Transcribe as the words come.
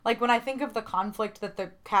Like, when I think of the conflict that the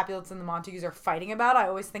Capulets and the Montagues are fighting about, I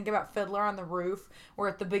always think about Fiddler on the Roof, where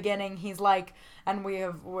at the beginning he's like, and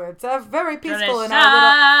it's a very peaceful in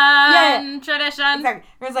our little... Tradition! Exactly.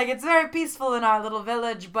 It's like, it's very peaceful in our little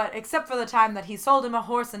village, but except for the time that he sold him a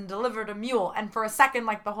horse and delivered a mule. And for a second,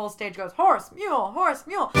 like, the whole stage goes, horse, mule, horse,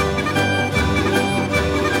 mule.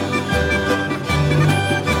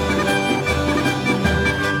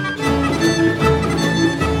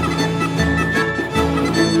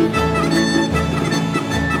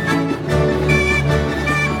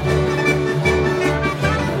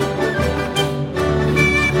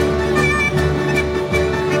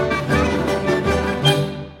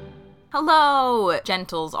 Hello,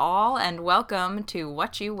 gentles all, and welcome to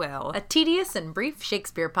What You Will, A tedious and brief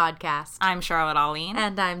Shakespeare podcast. I'm Charlotte Alleen.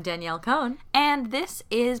 And I'm Danielle Cohn. And this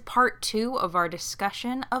is part 2 of our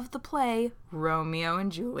discussion of the play Romeo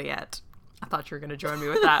and Juliet. I thought you were going to join me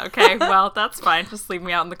with that. Okay, well, that's fine. Just leave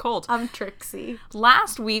me out in the cold. I'm Trixie.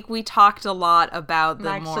 Last week, we talked a lot about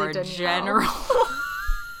the more general...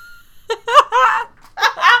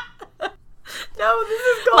 No, this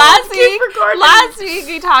is gold. Last week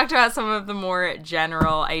we talked about some of the more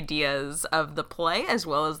general ideas of the play, as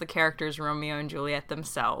well as the characters Romeo and Juliet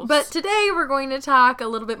themselves. But today we're going to talk a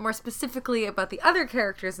little bit more specifically about the other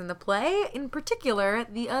characters in the play, in particular,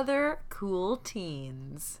 the other cool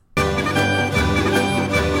teens.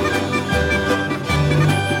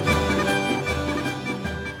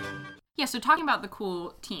 Yeah, so talking about the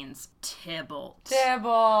cool teens. Tybalt.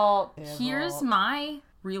 Here's my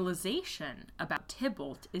realization about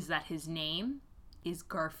Tybalt is that his name is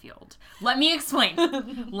Garfield. Let me explain.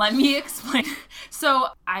 So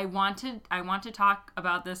I want to talk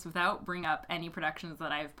about this without bringing up any productions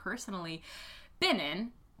that I've personally been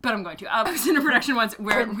in, but I'm going to. I was in a production once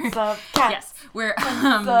where Prince of Cats. Where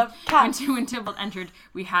of Cats. When Tybalt entered,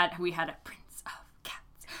 we had a Prince of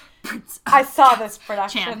Cats. I saw this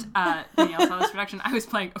production. Chant. Danielle saw this production. I was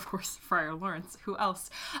playing, of course, Friar Lawrence. Who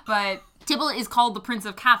else? But Tybalt is called the Prince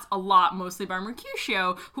of Cats a lot, mostly by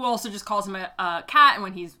Mercutio, who also just calls him a cat, and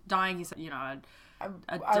when he's dying, he's, I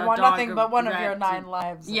want nothing but one of your 9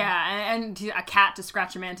 lives. Yeah, and a cat to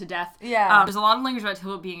scratch a man to death. Yeah. There's a lot of language about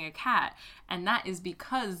Tybalt being a cat, and that is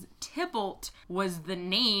because Tybalt was the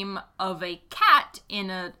name of a cat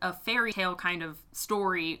in a fairy tale kind of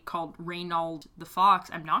story called Reynald the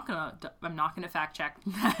Fox. I'm not gonna fact check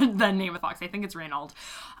the name of the fox. I think it's Reynald.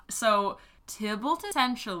 So Tybalt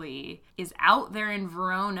essentially is out there in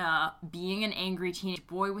Verona being an angry teenage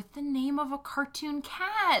boy with the name of a cartoon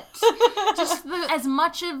cat. As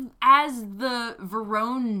much as the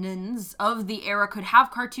Veronans of the era could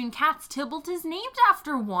have cartoon cats, Tybalt is named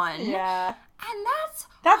after one. Yeah. And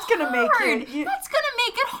that's gonna make it. That's gonna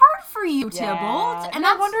make it hard for you, Yeah. Tybalt. And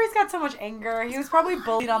no wonder he's got so much anger. He was probably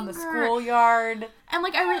bullied on the schoolyard. And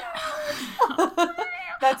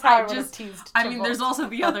That's how I would have teased Tybalt. I mean, there's also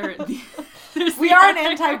the other... We are an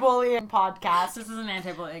anti-bullying podcast. This is an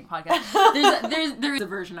anti-bullying podcast. There's a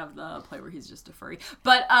version of the play where he's just a furry.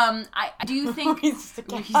 But I do think... He's just a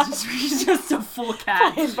cat. He's just a full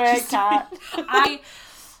cat. Played by a cat.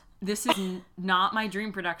 This is not my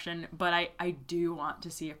dream production, but I do want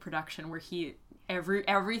to see a production where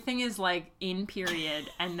everything is like in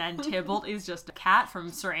period, and then Tybalt is just a cat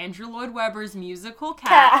from Sir Andrew Lloyd Webber's musical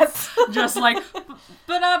Cats. Just like,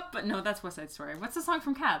 but no, that's West Side Story. What's the song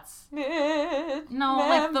from Cats? No,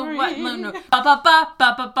 like the what? No, ba ba ba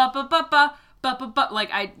ba ba ba ba ba ba.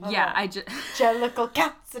 I just... Jellicle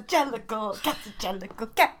cat's a jellicle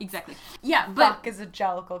cat. Exactly. Yeah, but... Buck is a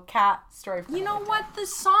jellicle cat. Story for you know what? The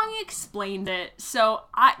song explained it, so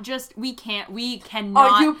we cannot...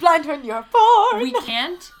 Are you blind when you're born? We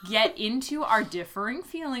can't get into our differing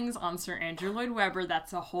feelings on Sir Andrew Lloyd Webber.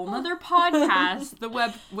 That's a whole nother podcast. The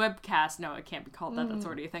webcast. No, it can't be called that. That's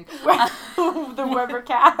already a thing. The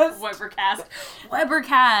Webbercast.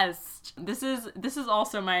 Webbercast. This is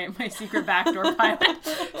also my secret backdoor pilot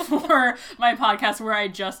for my podcast where I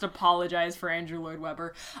just apologize for Andrew Lloyd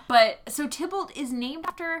Webber. But so Tybalt is named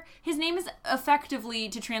after, his name is effectively,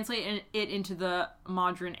 to translate it into the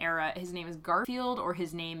modern era, his name is Garfield, or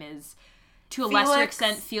his name is, to a lesser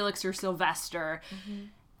extent, Felix or Sylvester. Mm-hmm.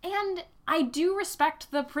 And I do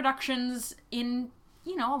respect the productions in,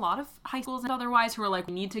 a lot of high schools and otherwise who are like,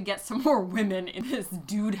 we need to get some more women in this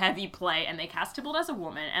dude-heavy play, and they cast Tybalt as a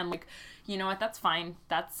woman, and like, you know what, that's fine.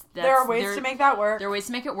 There are ways to make that work. There are ways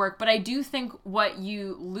to make it work, but I do think what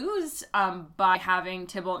you lose by having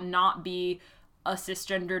Tybalt not be a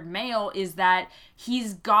cisgendered male is that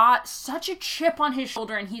he's got such a chip on his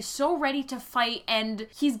shoulder and he's so ready to fight, and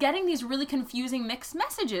he's getting these really confusing mixed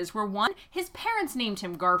messages where one, his parents named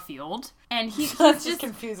him Garfield, and he's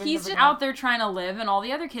just out there trying to live, and all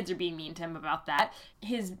the other kids are being mean to him about that.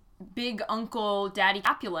 His big uncle, Daddy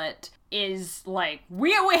Capulet, is like,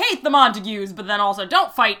 we hate the Montagues, but then also,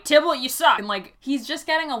 don't fight, Tybalt, you suck. And like, he's just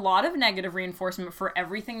getting a lot of negative reinforcement for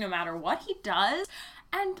everything, no matter what he does.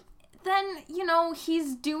 And then, you know,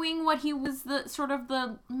 he's doing what he was the sort of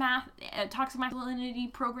the toxic masculinity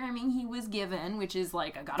programming he was given, which is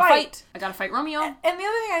like, I gotta fight Romeo. And the other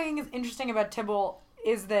thing I think is interesting about Tybalt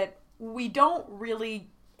is that we don't really,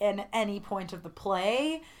 in any point of the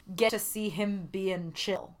play, get to see him being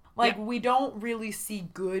chill. Like, we don't really see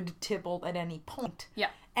good Tybalt at any point. Yeah.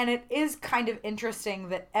 And it is kind of interesting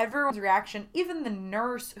that everyone's reaction, even the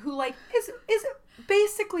nurse, who, like, is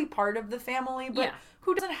basically part of the family, but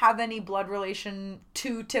who doesn't have any blood relation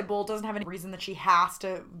to Tybalt, doesn't have any reason that she has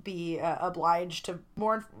to be obliged to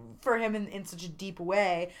mourn for him in such a deep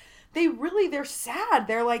way. They're sad.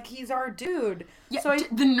 They're like, he's our dude. Yeah, so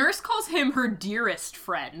the nurse calls him her dearest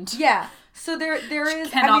friend. Yeah. So there is,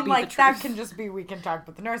 I mean, like, that can just be, we can talk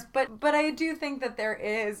about the nurse, but I do think that there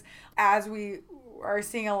is, as we are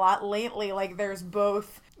seeing a lot lately, like, there's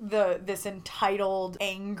both this entitled,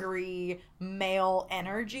 angry male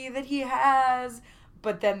energy that he has,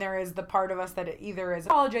 but then there is the part of us that either is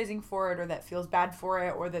apologizing for it or that feels bad for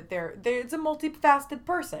it, or that there's a multifaceted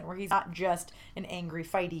person where he's not just an angry,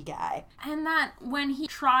 fighty guy. And that when he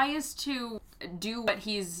tries to do what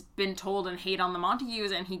he's been told and hate on the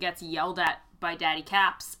Montagues, and he gets yelled at by Daddy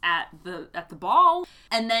Caps at the ball,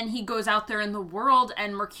 and then he goes out there in the world,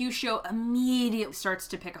 and Mercutio immediately starts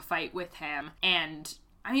to pick a fight with him, and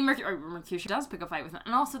I mean, Mercutio does pick a fight with him.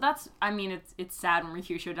 And also it's sad when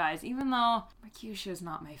Mercutio dies, even though Mercutio's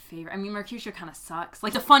not my favorite. I mean, Mercutio kind of sucks.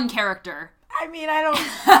 Like, the fun character. I mean, I don't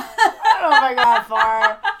know if I got that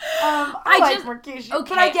far. I like Mercutio, okay.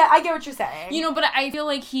 But I get what you're saying. You know, but I feel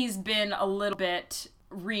like he's been a little bit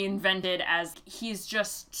reinvented as he's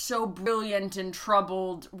just so brilliant and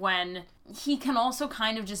troubled when he can also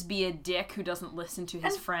kind of just be a dick who doesn't listen to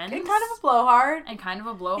his friends. And kind of a blowhard.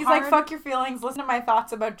 He's like, fuck your feelings, listen to my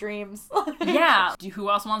thoughts about dreams. Yeah. Who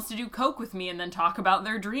else wants to do coke with me and then talk about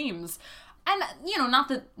their dreams? And, you know, not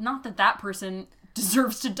that person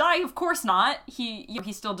deserves to die, of course not. He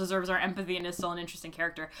still deserves our empathy and is still an interesting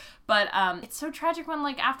character. But it's so tragic when,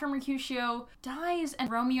 like, after Mercutio dies and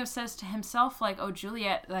Romeo says to himself, like, oh,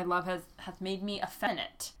 Juliet, thy love hath made me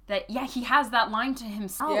effeminate. That, yeah, he has that line to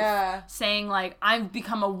himself, saying, like, I've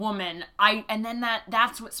become a woman. And then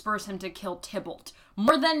that's what spurs him to kill Tybalt.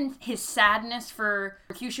 More than his sadness for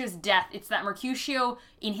Mercutio's death, it's that Mercutio,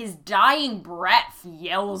 in his dying breath,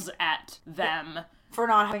 yells at them. For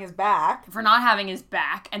not having his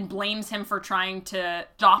back. And blames him for trying to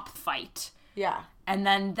stop the fight. Yeah. And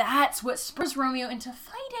then that's what spurs Romeo into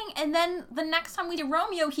fighting. And then the next time we see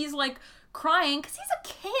Romeo, he's, like, crying because he's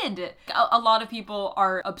a kid. A lot of people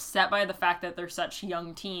are upset by the fact that they're such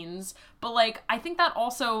young teens. But, like, I think that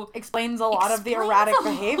also explains a lot of the erratic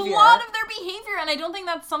behavior. A lot of their behavior. And I don't think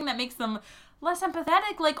that's something that makes them less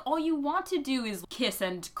empathetic. Like, all you want to do is kiss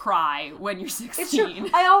and cry when you're 16. It's true.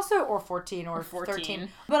 I also, or 14 or 13.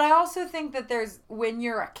 But I also think that when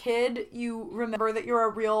you're a kid, you remember that you're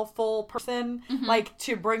a real full person. Mm-hmm. Like,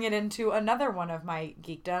 to bring it into another one of my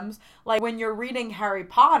geekdoms, like when you're reading Harry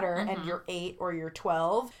Potter and you're 8 or you're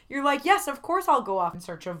 12, you're like, yes, of course I'll go off in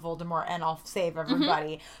search of Voldemort and I'll save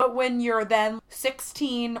everybody. Mm-hmm. But when you're then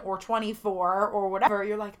 16 or 24 or whatever,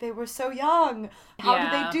 you're like, they were so young. How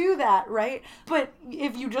did they do that, right? But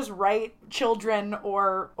if you just write children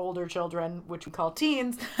or older children, which we call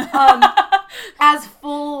teens, as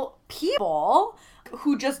full people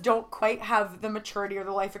who just don't quite have the maturity or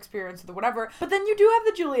the life experience or the whatever, but then you do have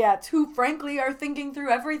the Juliets who frankly are thinking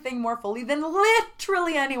through everything more fully than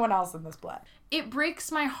literally anyone else in this play. It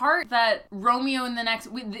breaks my heart that Romeo in the next,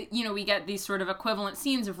 we get these sort of equivalent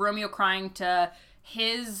scenes of Romeo crying to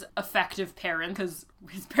his effective parent, because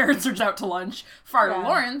his parents are out to lunch, Friar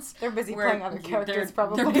Lawrence. They're busy playing other characters,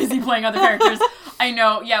 probably. They're busy playing other characters. I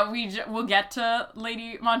know, yeah, we'll get to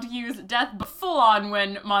Lady Montague's death, but full on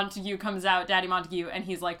when Montague comes out, Daddy Montague, and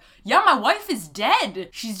he's like, yeah, my wife is dead.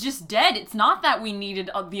 She's just dead. It's not that we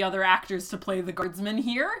needed the other actors to play the guardsmen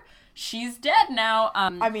here. She's dead now.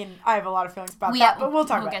 I mean, I have a lot of feelings about that, but we'll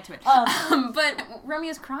get to it. But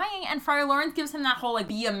Romeo's crying, and Friar Lawrence gives him that whole, like,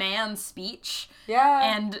 be a man speech.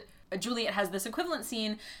 Yeah. And Juliet has this equivalent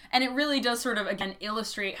scene, and it really does sort of, again,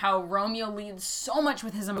 illustrate how Romeo leads so much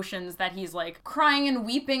with his emotions that he's, like, crying and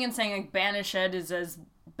weeping and saying, like, Banished is as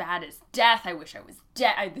bad as death. I wish I was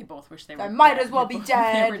dead. They both wish they were dead. I might as well be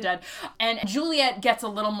dead. They were dead. And Juliet gets a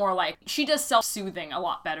little more like, she does self-soothing a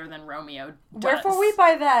lot better than Romeo does. Wherefore we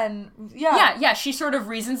by then. Yeah. Yeah, she sort of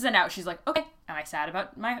reasons it out. She's like, okay, am I sad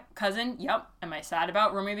about my cousin? Yep. Am I sad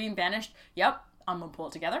about Romeo being banished? Yep. I'm gonna pull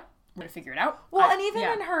it together. I'm gonna figure it out. Well, and even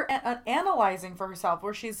in her analyzing for herself,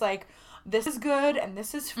 where she's like, this is good and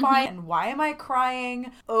this is fine, and why am I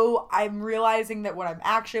crying? Oh, I'm realizing that what I'm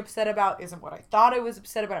actually upset about isn't what I thought I was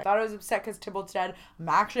upset about. I thought I was upset because Tybalt's dead. I'm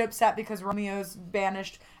actually upset because Romeo's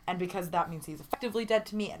banished, and because that means he's effectively dead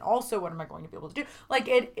to me, and also what am I going to be able to do? Like,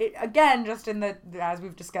 it again, just in the, as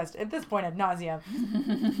we've discussed at this point ad nauseum,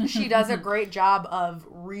 she does a great job of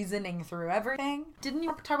reasoning through everything. Didn't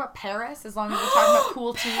you talk about Paris, as long as we're talking about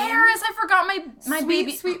cool teens? Paris! I forgot my sweet,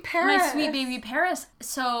 baby. sweet Paris. My sweet baby Paris.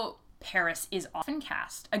 So... Paris is often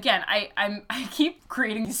cast. Again, I keep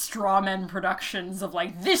creating these straw men productions of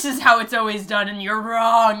like, this is how it's always done and you're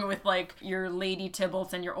wrong with like your Lady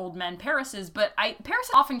Tybalts and your old men Parises, but Paris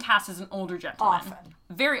is often cast as an older gentleman. Often.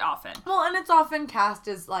 Very often. Well, and it's often cast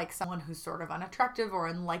as like someone who's sort of unattractive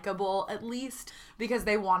or unlikable, at least, because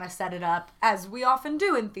they want to set it up, as we often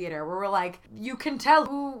do in theater, where we're like, you can tell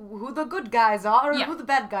who the good guys are or who the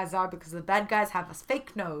bad guys are, because the bad guys have a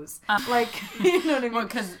fake nose. Like, you know what I mean?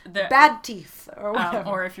 Because bad teeth, or whatever.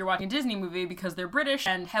 Or if you're watching a Disney movie, because they're British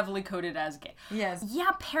and heavily coded as gay. Yes.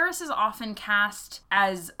 Yeah, Paris is often cast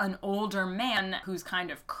as an older man who's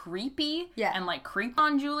kind of creepy and like creep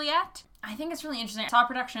on Juliet. I think it's really interesting. I saw a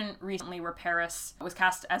production recently where Paris was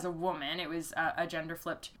cast as a woman. It was a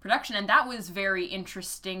gender-flipped production, and that was very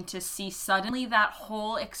interesting to see suddenly that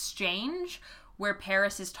whole exchange where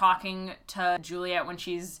Paris is talking to Juliet when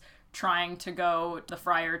she's trying to go to the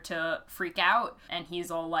friar to freak out, and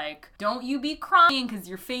he's all like, don't you be crying because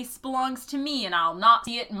your face belongs to me and I'll not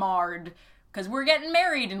see it marred, because we're getting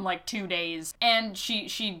married in like 2 days. And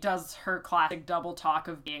she does her classic double talk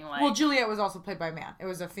of being like... Well, Juliet was also played by a man. It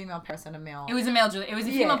was a female Paris and a male... It was a male Juliet. It was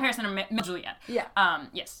a female Paris and a male Juliet. Yeah.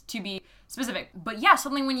 Yes, to be specific. But yeah,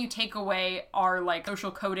 suddenly when you take away our like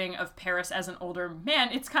social coding of Paris as an older man,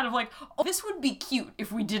 it's kind of like, oh, this would be cute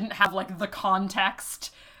if we didn't have like the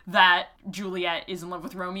context that Juliet is in love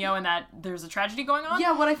with Romeo and that there's a tragedy going on.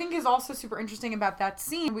 Yeah, what I think is also super interesting about that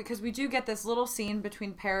scene, because we do get this little scene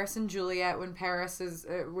between Paris and Juliet when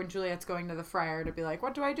when Juliet's going to the friar to be like,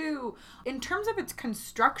 what do I do? In terms of its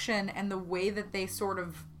construction and the way that they sort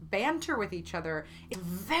of banter with each other, it's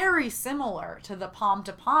very similar to the Palm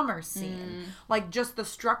to Palmer scene. Like, just the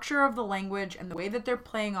structure of the language and the way that they're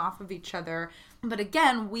playing off of each other. But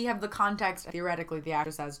again, we have the context, theoretically the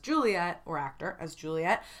actress as Juliet, or actor as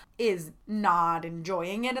Juliet, is not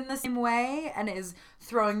enjoying it in the same way and is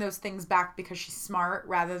throwing those things back because she's smart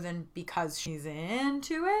rather than because she's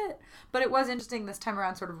into it. But it was interesting this time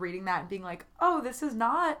around sort of reading that and being like, oh, this is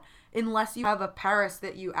not... Unless you have a Paris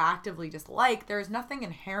that you actively dislike, there's nothing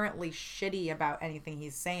inherently shitty about anything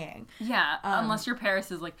he's saying. Yeah, unless your Paris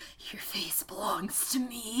is like, your face belongs to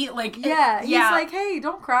me. Like, he's like, hey,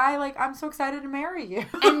 don't cry. Like, I'm so excited to marry you.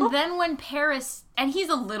 And then when Paris, and he's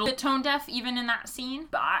a little bit tone deaf even in that scene,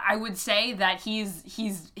 but I would say that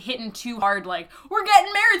he's hitting too hard. Like, we're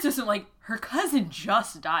getting married to some, like, her cousin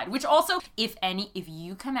just died. Which also, if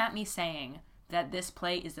you come at me saying that this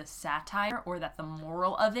play is a satire or that the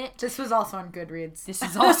moral of it... This was also on Goodreads. This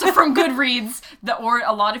is also from Goodreads. Or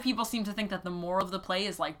a lot of people seem to think that the moral of the play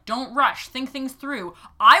is like, don't rush, think things through.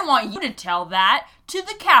 I want you to tell that to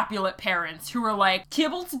the Capulet parents who are like,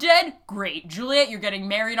 Tybalt's dead? Great. Juliet, you're getting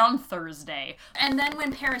married on Thursday. And then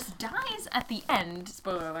when Paris dies at the end,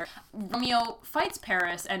 spoiler alert, Romeo fights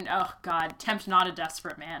Paris and, oh god, tempt not a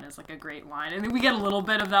desperate man is like a great line. And then we get a little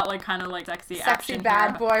bit of that like kind of like sexy action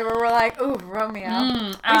bad boy where we're like, ooh, Romeo.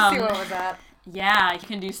 We see what was that. Yeah, he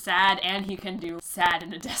can do sad and he can do sad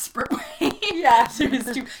in a desperate way. Yeah. So he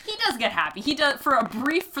does get happy. He does, for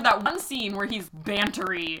that one scene where he's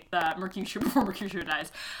bantery, before Mercutio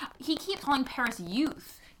dies, he keeps calling Paris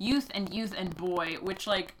youth and boy, which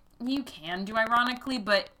like you can do ironically,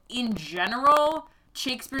 but in general,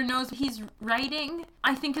 Shakespeare knows what he's writing,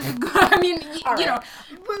 I think is a good, I mean, you know.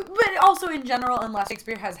 But also in general, unless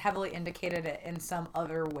Shakespeare has heavily indicated it in some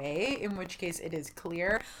other way, in which case it is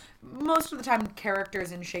clear. Most of the time,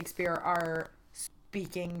 characters in Shakespeare are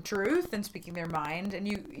speaking truth and speaking their mind, and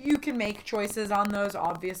you can make choices on those,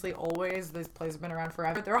 obviously. Always, these plays have been around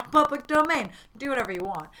forever, they're all public domain, do whatever you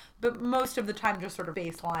want, but most of the time, just sort of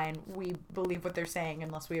baseline, we believe what they're saying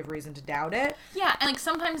unless we have reason to doubt it. Yeah, and like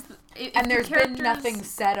sometimes and there's been nothing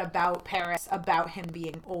said about Paris, about him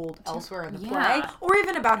being old elsewhere in the play, or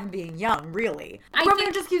even about him being young, really.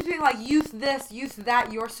 Romeo just keeps being like, youth this, youth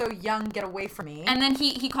that, you're so young, get away from me. And then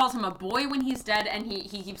he calls him a boy when he's dead, and he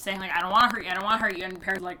keeps saying, like, I don't want to hurt you, I don't want to hurt you, and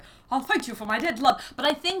Paris is like, I'll fight you for my dead love. But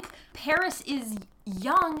I think Paris is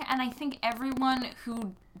young, and I think everyone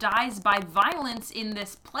who dies by violence in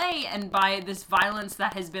this play, and by this violence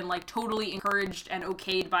that has been, like, totally encouraged and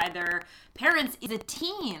okayed by their parents, is a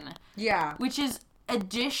teen. Yeah. Which is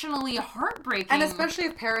additionally heartbreaking. And especially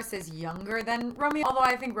if Paris is younger than Romeo, although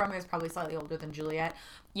I think Romeo is probably slightly older than Juliet.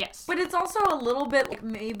 Yes. But it's also a little bit like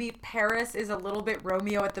maybe Paris is a little bit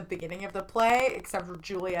Romeo at the beginning of the play, except for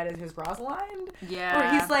Juliet is his Rosalind. Yeah.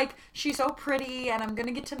 Where he's like, she's so pretty and I'm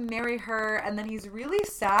gonna get to marry her, and then he's really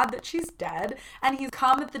sad that she's dead, and he's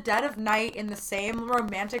come at the dead of night in the same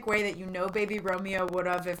romantic way that baby Romeo would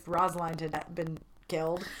have if Rosalind had been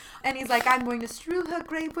killed. And he's like, I'm going to strew her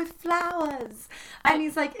grave with flowers. And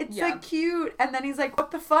he's like, it's so cute. And then he's like,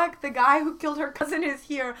 what the fuck? The guy who killed her cousin is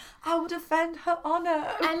here. I will defend her honor.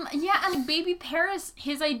 And and baby Paris,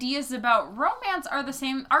 his ideas about romance are the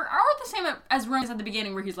same as Romeo's at the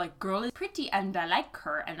beginning, where he's like, girl is pretty and I like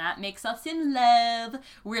her, and that makes us in love.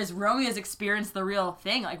 Whereas Romeo's experienced the real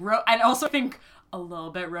thing. Like, I also think a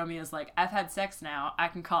little bit Romeo's like, I've had sex now, I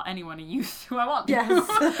can call anyone a youth who I want to.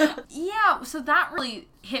 Yes. Yeah, so that really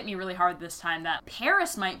hit me really hard this time, that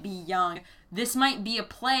Paris might be young. This might be a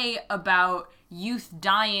play about youth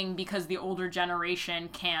dying because the older generation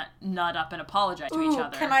can't nut up and apologize to each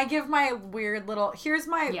other. Can I give my weird little... Here's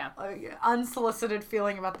my unsolicited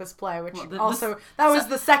feeling about this play, which that was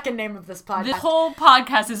the second name of this podcast. The whole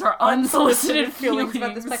podcast is our unsolicited feelings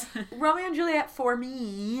about this play. Romeo and Juliet, for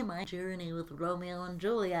me, my journey with Romeo and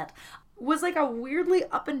Juliet, was like a weirdly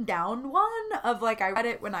up and down one of like, I read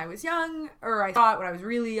it when I was young, or I thought when I was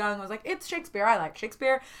really young, I was like, it's Shakespeare, I like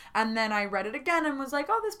Shakespeare. And then I read it again and was like,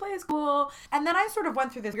 oh, this play is cool. And then I sort of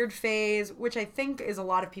went through this weird phase, which I think is a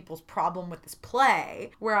lot of people's problem with this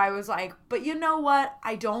play, where I was like, but you know what?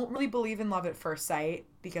 I don't really believe in love at first sight,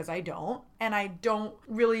 because I don't. And I don't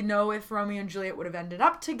really know if Romeo and Juliet would have ended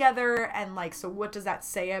up together. And like, so what does that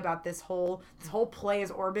say about this whole play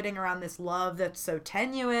is orbiting around this love that's so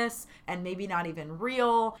tenuous and maybe not even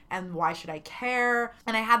real, and why should I care?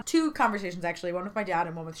 And I had two conversations, actually, one with my dad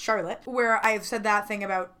and one with Charlotte, where I've said that thing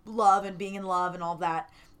about love and being in love and all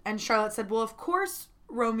that. And Charlotte said, well, of course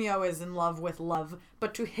Romeo is in love with love,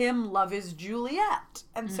 but to him, love is Juliet.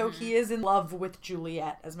 And so he is in love with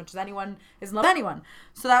Juliet as much as anyone is in love with anyone.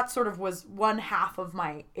 So that sort of was one half of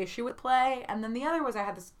my issue with play. And then the other was, I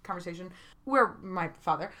had this conversation where my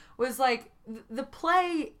father was like, the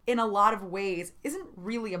play in a lot of ways isn't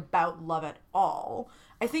really about love at all.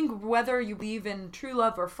 I think whether you believe in true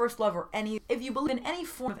love or first love or if you believe in any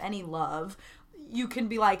form of any love, you can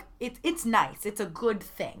be like, it's nice, it's a good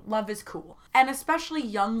thing, love is cool. And especially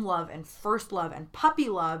young love and first love and puppy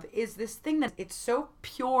love is this thing that it's so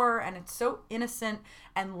pure and it's so innocent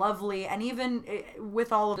and lovely, and even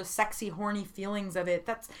with all of the sexy, horny feelings of it,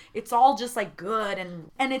 it's all just like good,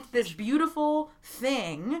 and it's this beautiful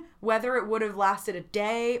thing, whether it would have lasted a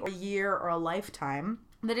day or a year or a lifetime,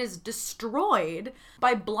 that is destroyed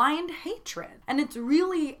by blind hatred. And it's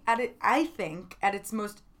really, I think, at its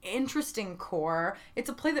most interesting core, it's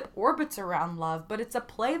a play that orbits around love, but it's a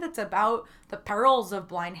play that's about the perils of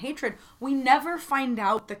blind hatred. We never find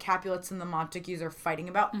out the Capulets and the Montagues are fighting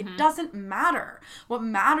about. It doesn't matter. What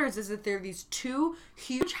matters is that there are these two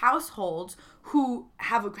huge households who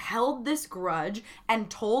have held this grudge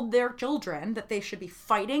and told their children that they should be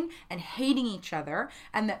fighting and hating each other,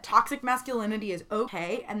 and that toxic masculinity is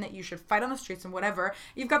okay, and that you should fight on the streets and whatever.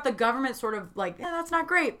 You've got the government sort of like, that's not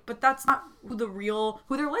great, but that's not who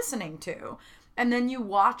they're listening to. And then you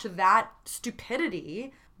watch that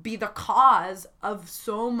stupidity be the cause of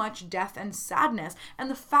so much death and sadness. And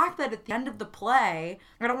the fact that at the end of the play,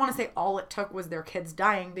 I don't want to say all it took was their kids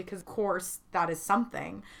dying, because of course that is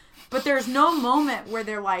something, but there's no moment where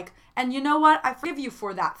they're like, and you know what, I forgive you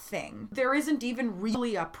for that thing. There isn't even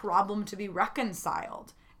really a problem to be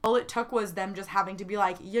reconciled. All it took was them just having to be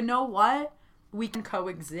like, you know what, we can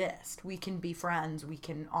coexist, we can be friends, we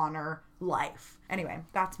can honor life. Anyway,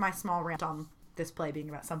 that's my small rant on this play being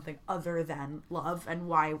about something other than love, and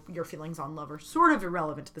why your feelings on love are sort of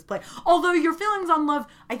irrelevant to this play. Although your feelings on love,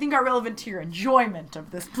 I think, are relevant to your enjoyment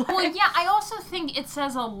of this play. Well, yeah, I also think it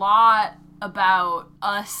says a lot about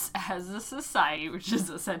us as a society, which is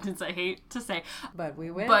a sentence I hate to say. But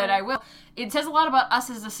we will. But I will. It says a lot about us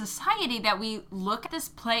as a society that we look at this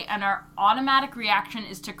play and our automatic reaction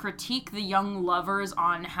is to critique the young lovers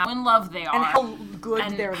on how in love they are. And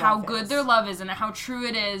how good their love is and how true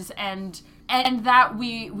it is, and that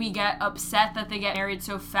we get upset that they get married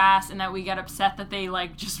so fast, and that we get upset that they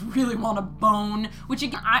like just really want to bone, which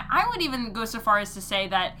again, I would even go so far as to say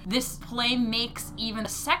that this play makes even the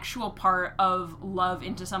sexual part of love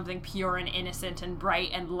into something pure and innocent and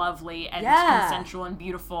bright and lovely and consensual and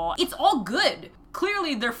beautiful. It's all good.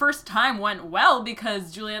 Clearly their first time went well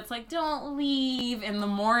because Juliet's like, don't leave in the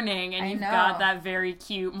morning, and you've got that very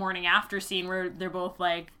cute morning after scene where they're both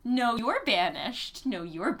like, no, you're banished. No,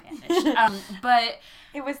 you're banished. But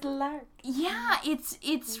it was the lark. Yeah,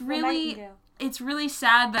 it's really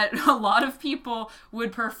sad that a lot of people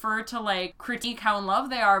would prefer to like critique how in love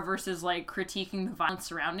they are versus like critiquing the violence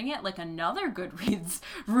surrounding it. Like another Goodreads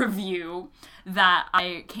review that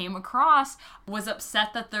I came across was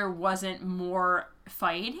upset that there wasn't more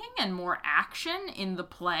fighting and more action in the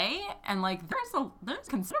play, and like there's a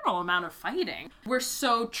considerable amount of fighting. We're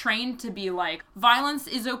so trained to be like, violence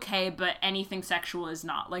is okay, but anything sexual is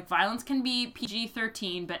not. Like violence can be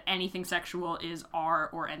PG-13, but anything sexual is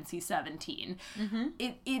R or NC-17. Mm-hmm.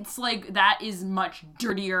 It's like that is much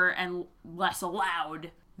dirtier and less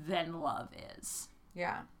allowed than love is.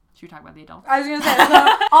 Yeah. Should we talk about the adults? I was going to say,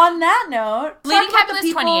 so on that note... Lady Capulet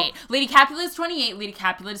is 28. Lady Capulet is 28. Lady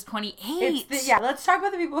Capulet is 28. Let's talk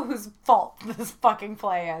about the people whose fault this fucking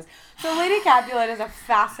play is. So Lady Capulet is a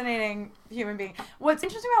fascinating human being. What's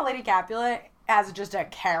interesting about Lady Capulet as just a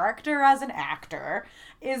character, as an actor,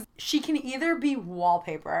 is she can either be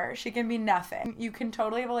wallpaper, she can be nothing. You can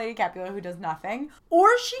totally have a Lady Capulet who does nothing,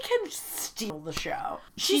 or she can steal the show.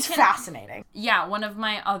 She's fascinating. Yeah, one of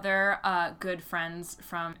my other good friends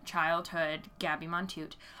from childhood, Gabby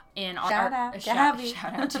Montoute, in shout out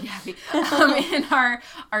to Gabby. In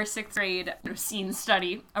our sixth grade scene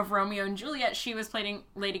study of Romeo and Juliet, she was playing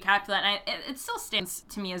Lady Capulet, and it still stands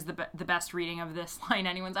to me as the best reading of this line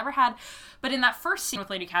anyone's ever had. But in that first scene with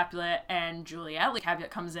Lady Capulet and Juliet, Lady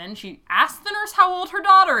Capulet comes in, she asks the nurse how old her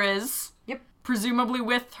daughter is. Yep. Presumably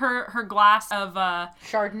with her glass of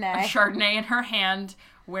Chardonnay in her hand,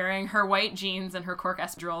 wearing her white jeans and her cork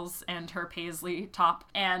espadrilles and her paisley top,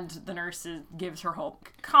 and the nurse gives her whole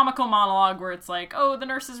comical monologue where it's like, oh, the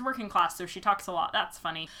nurse is working class, so she talks a lot. That's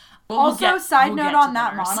funny. Side note on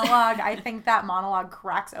that monologue, I think that monologue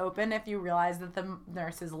cracks open if you realize that the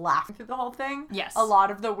nurse is laughing through the whole thing. Yes. A lot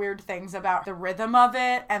of the weird things about the rhythm of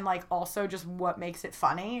it and like also just what makes it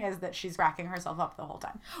funny is that she's cracking herself up the whole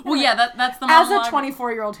time. Well, yeah, that's the monologue. As a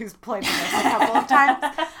 24-year-old who's played the nurse a couple of times.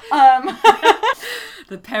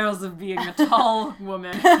 The perils of being a tall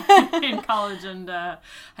woman in college and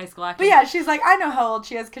high school acting. But yeah, she's like, I know how old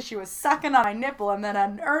she is because she was sucking on my nipple and then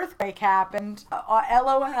an earthquake happened.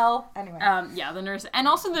 LOL. Anyway. Yeah, the nurse. And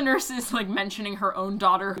also the nurse is like mentioning her own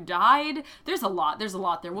daughter who died. There's a lot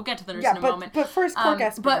there. We'll get to the nurse in a moment. But first, cork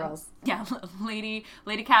espadrilles. Yeah, Lady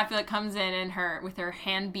Capulet comes in with her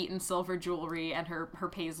hand-beaten silver jewelry and her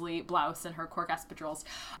paisley blouse and her cork espadrilles.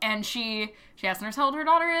 And she asks the nurse how old her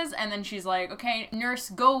daughter is, and then she's like, okay,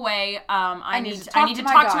 nurse, go away. I need to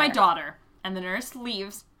talk to my daughter. And the nurse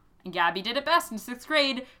leaves. And Gabby did it best in sixth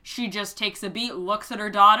grade. She just takes a beat, looks at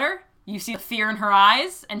her daughter. You see the fear in her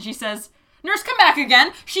eyes, and she says, nurse, come back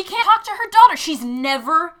again. She can't talk to her daughter. She's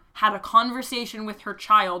never had a conversation with her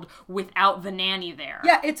child without the nanny there.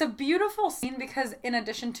 Yeah, it's a beautiful scene because in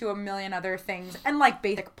addition to a million other things and like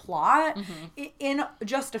basic plot, in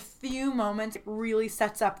just a few moments, it really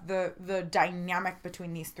sets up the dynamic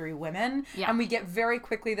between these three women. Yeah. And we get very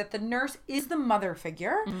quickly that the nurse is the mother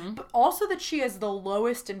figure, but also that she is the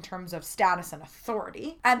lowest in terms of status and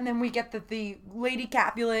authority. And then we get that the Lady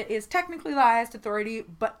Capulet is technically the highest authority,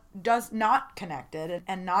 but does not connected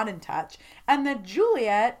and not in touch. And that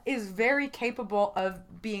Juliet is very capable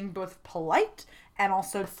of being both polite and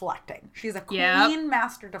also deflecting. She's a queen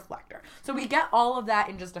master deflector. So we get all of that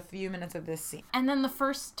in just a few minutes of this scene. And then the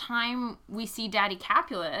first time we see Daddy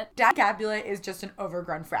Capulet is just an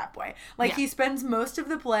overgrown frat boy. Like, he spends most of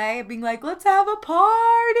the play being like, let's have a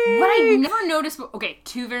party. What I never noticed,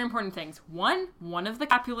 two very important things. One of the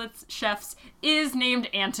Capulet's chefs is named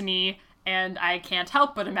Antony, And I can't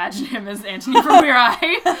help but imagine him as Antony from Queer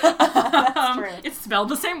Eye. That's true. It's spelled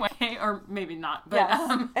the same way, or maybe not. But,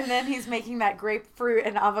 yes. And then he's making that grapefruit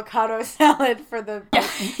and avocado salad for the...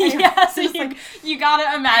 Yeah, so you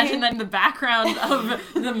gotta imagine that in the background of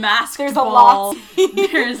the masked there's ball,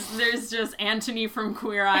 there's just Antony from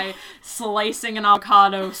Queer Eye slicing an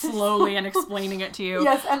avocado slowly and explaining it to you.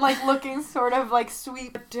 Yes, and like looking sort of like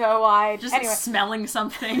sweet doe-eyed. Just smelling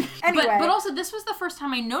something. Anyway. But also, this was the first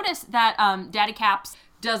time I noticed that Daddy Caps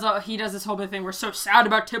does this whole big thing. We're so sad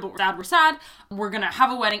about Tybalt. We're sad. We're gonna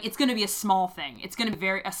have a wedding. It's gonna be a small thing. It's gonna be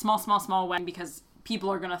a small wedding because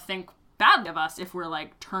people are gonna think badly of us if we're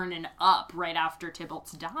like turning up right after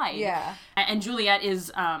Tybalt's died. Yeah. And Juliet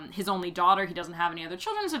is his only daughter. He doesn't have any other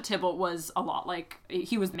children, so Tybalt was a lot like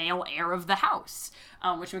he was male heir of the house,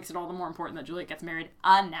 which makes it all the more important that Juliet gets married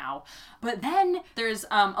now. But then there's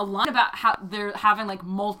a line about how they're having like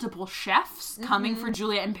multiple chefs coming for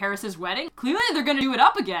Juliet and Paris's wedding. Clearly they're gonna do it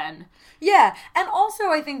up again. Yeah, and also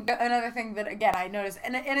I think another thing that, again, I noticed,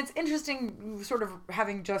 and it's interesting sort of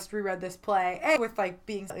having just reread this play, with, like,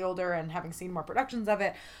 being slightly older and having seen more productions of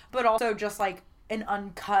it, but also just, like, an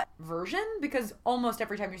uncut version, because almost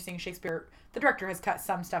every time you're seeing Shakespeare, the director has cut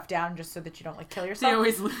some stuff down just so that you don't, like, kill yourself. They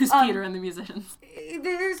always lose Peter and the musicians.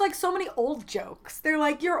 There's, like, so many old jokes. They're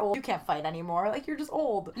like, you're old, you can't fight anymore, like, you're just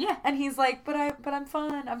old. Yeah. And he's like, but I'm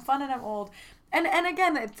fun and I'm old. And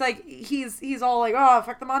again, it's like, he's all like, oh,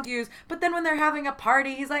 fuck the Montagues. But then when they're having a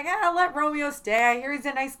party, he's like, let Romeo stay. I hear he's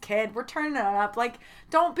a nice kid. We're turning it up. Like,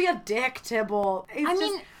 don't be a dick, Tybalt. He's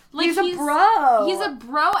a bro. He's a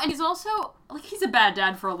bro, and he's also, like, he's a bad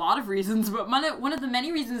dad for a lot of reasons, but one of the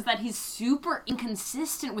many reasons is that he's super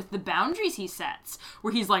inconsistent with the boundaries he sets,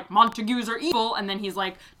 where he's like, Montagues are evil, and then he's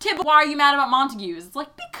like, Tybalt, why are you mad about Montagues? It's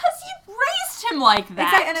like, because you raised him like that.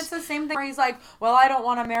 Exactly, and it's the same thing where he's like, well, I don't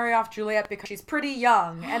want to marry off Juliet because she's pretty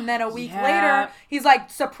young, and then a week later, he's like,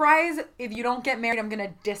 surprise, if you don't get married, I'm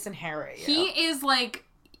gonna disinherit you. He is like...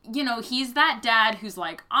 You know, he's that dad who's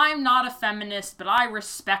like, I'm not a feminist, but I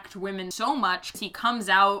respect women so much. He comes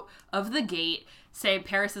out of the gate, say,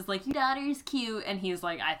 Paris is like, your daughter's cute, and he's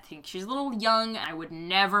like, I think she's a little young, I would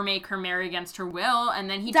never make her marry against her will, and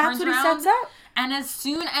then he turns around, he sets up? And as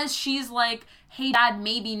soon as she's like, hey, Dad,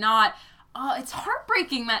 maybe not, it's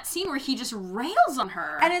heartbreaking, that scene where he just rails on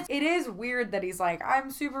her. And it is weird that he's like, I'm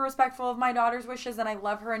super respectful of my daughter's wishes, and I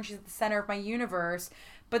love her, and she's at the center of my universe.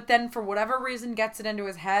 But then, for whatever reason, gets it into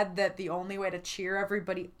his head that the only way to cheer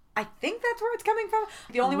everybody... I think that's where it's coming from.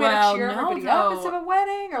 The only way to cheer everybody up is to have a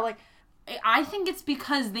wedding, or like... I think it's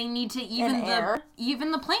because they need to even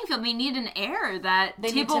the playing field. They need an heir that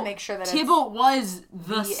they need to make sure that Tybalt was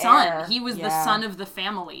the son. Heir. He was the son of the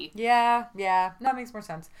family. Yeah. That makes more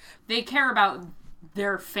sense. They care about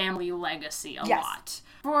their family legacy a lot.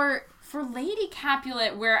 For Lady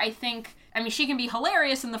Capulet, where I mean, she can be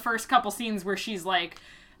hilarious in the first couple scenes where she's like,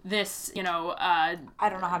 this, you know, I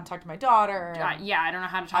don't know how to talk to my daughter. I don't know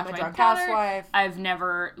how to talk to my daughter. Housewife. I've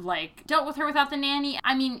never, like, dealt with her without the nanny.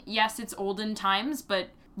 I mean, yes, it's olden times, but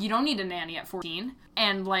you don't need a nanny at 14.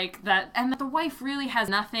 And, like, that the wife really has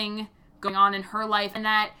nothing going on in her life. And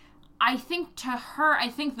that, I think, to her,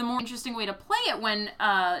 the more interesting way to play it when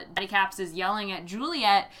Daddy Caps is yelling at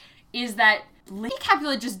Juliet is that Lady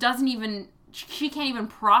Capulet just she can't even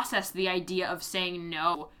process the idea of saying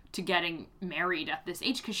no to getting married at this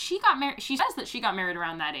age, because she got married. She says that she got married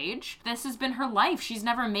around that age. This has been her life. She's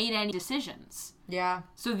never made any decisions. Yeah.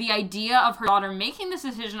 So the idea of her daughter making this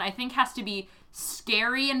decision, I think, has to be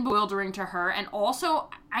scary and bewildering to her. And also,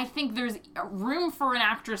 I think there's room for an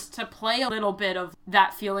actress to play a little bit of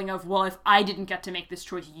that feeling of, well, if I didn't get to make this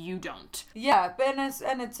choice, you don't. Yeah,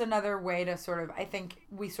 and it's another way to sort of, I think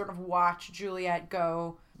we sort of watch Juliet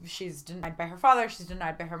go. She's denied by her father, she's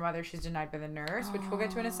denied by her mother, she's denied by the nurse, which we'll get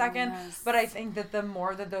to in a second. Yes. But I think that the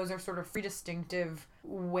more that those are sort of free, distinctive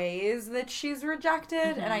ways that she's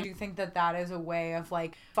rejected, and I do think that that is a way of,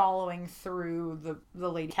 like, following through the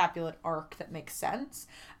Lady Capulet arc that makes sense.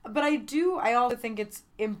 But I also think it's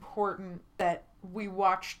important that we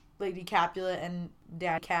watch Lady Capulet and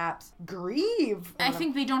Dad Caps grieve. I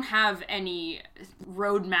think they don't have any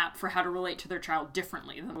roadmap for how to relate to their child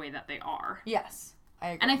differently than the way that they are. Yes.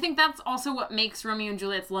 I agree. And I think that's also what makes Romeo and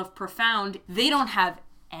Juliet's love profound. They don't have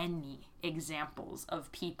any examples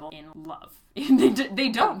of people in love. They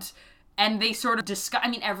don't. And they sort of I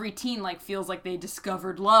mean, every teen, like, feels like they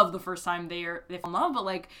discovered love the first time they fall in love, but,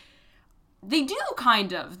 like, they do,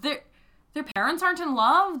 kind of. Their parents aren't in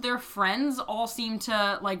love. Their friends all seem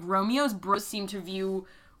to, like, Romeo's bros seem to view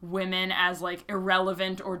women as, like,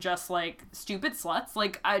 irrelevant or just, like, stupid sluts.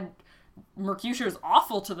 Like, Mercutio's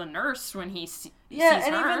awful to the nurse when he sees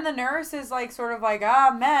and her. Even the nurse is like sort of like,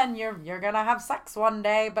 men, you're gonna have sex one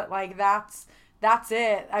day, but like that's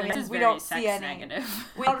it. I mean, we don't see any negative.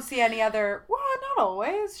 We don't see any other. Well, not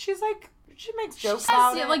always. She's like, she makes jokes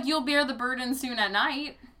about it. Like, you'll bear the burden soon at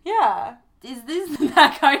night. Yeah. Is this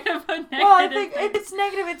that kind of a negative? Well, I think it's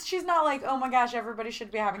negative. She's not like, oh my gosh, everybody should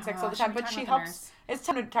be having sex all the time, but she helps. It's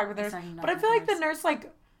time to talk with the nurse. But I feel like the nurse,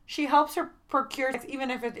 like, she helps her procure sex, even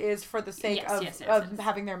if it is for the sake of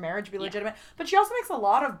having their marriage be legitimate. But she also makes a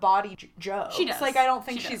lot of body jokes. She does. Like, I don't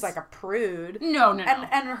think she's like a prude. No.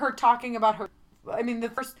 And her talking about her. I mean,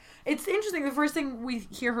 it's interesting. The first thing we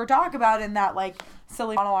hear her talk about in that, like,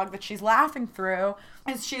 silly monologue that she's laughing through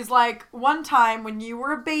is she's like, one time when you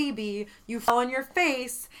were a baby, you fell on your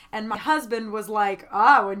face, and my husband was like,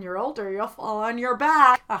 when you're older, you'll fall on your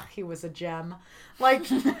back. He was a gem. Like,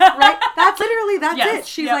 right? That's it.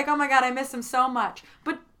 She's like, oh my God, I miss him so much.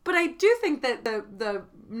 But I do think that the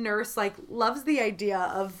nurse, like, loves the idea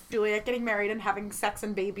of Juliet getting married and having sex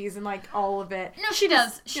and babies and, like, all of it. No, she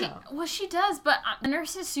does. She does, but the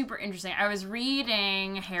nurse is super interesting. I was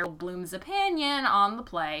reading Harold Bloom's opinion on the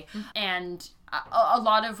play, and a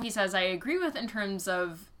lot of what he says I agree with in terms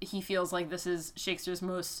of he feels like this is Shakespeare's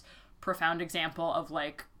most profound example of,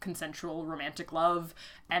 like, consensual romantic love,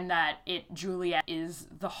 and that Juliet is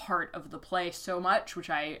the heart of the play so much, which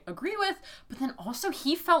I agree with, but then also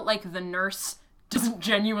he felt like the nurse doesn't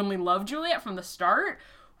genuinely love Juliet from the start,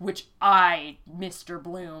 which Mr.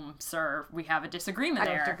 Bloom, sir, we have a disagreement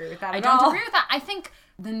there. I don't agree with that I don't agree with that. I think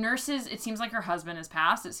the nurses, it seems like her husband has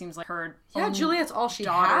passed. It seems like her Juliet's all she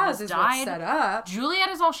has is what's set up. Juliet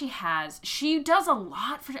is all she has. She does a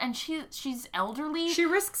lot and she's elderly. She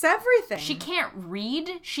risks everything. She can't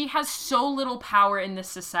read. She has so little power in this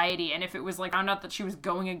society, and if it was like found out that she was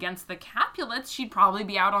going against the Capulets, she'd probably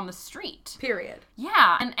be out on the street. Period.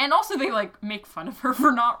 Yeah, and also they, like, make fun of her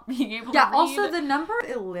for not being able to read. Yeah, also the number of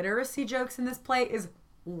illiteracy jokes in this play is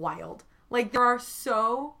wild. Like, there are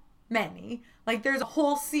so many. Like, there's a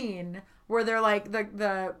whole scene where they're like,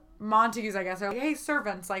 the Montagues, I guess, are like, hey,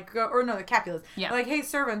 servants, like, go, or no, the Capulets. Yeah. They're like, hey,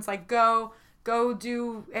 servants, like, go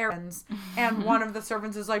do errands. And one of the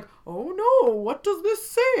servants is like, oh no, what does this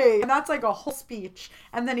say? And that's like a whole speech.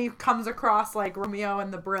 And then he comes across, like, Romeo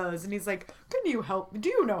and the bros, and he's like, can you help? Do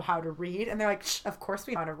you know how to read? And they're like, of course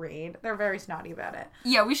we know how to read. They're very snotty about it.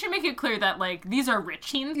 Yeah, we should make it clear that, like, these are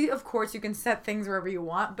rich teens. Of course, you can set things wherever you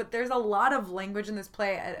want, but there's a lot of language in this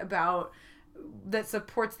play about that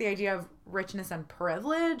supports the idea of richness and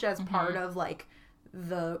privilege as part of, like,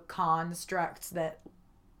 the constructs that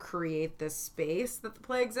create this space that the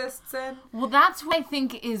play exists in. Well, that's what I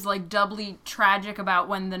think is, like, doubly tragic about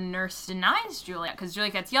when the nurse denies Juliet, because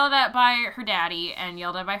Juliet gets yelled at by her daddy and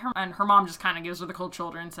yelled at by her mom just kind of gives her the cold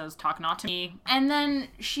shoulder and says, talk not to me. And then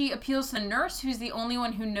she appeals to the nurse, who's the only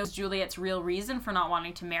one who knows Juliet's real reason for not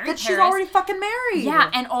wanting to marry Paris. She's already fucking married.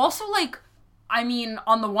 Yeah, and also, like, I mean,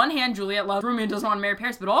 on the one hand, Juliet loves Romeo and doesn't want to marry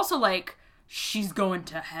Paris, but also, like, she's going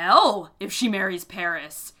to hell if she marries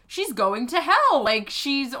Paris. She's going to hell. Like,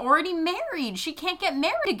 she's already married. She can't get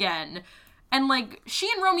married again. And, like, she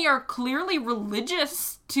and Romeo are clearly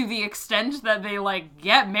religious to the extent that they, like,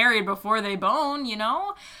 get married before they bone, you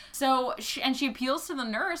know? So, she appeals to the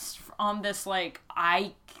nurse on this, like,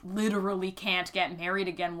 I literally can't get married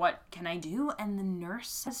again. What can I do? And the nurse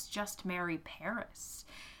says, just marry Paris.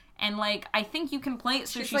 And, like, I think you can play it,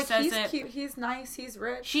 so she's she like, says he's it. Cute, he's nice, he's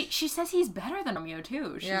rich. She says he's better than Romeo,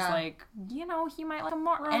 too. She's like, you know, he might like him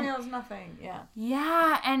more. Romeo's nothing, yeah.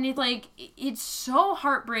 Yeah, and it's, like, it's so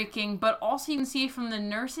heartbreaking, but also you can see from the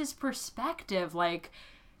nurse's perspective, like,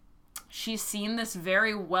 she's seen this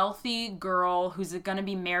very wealthy girl who's going to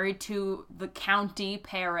be married to the county,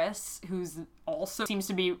 Paris, who's also seems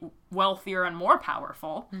to be wealthier and more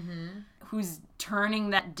powerful. Who's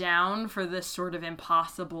turning that down for this sort of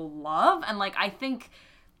impossible love. And, like, I think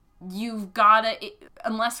you've gotta,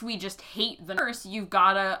 unless we just hate the nurse, you've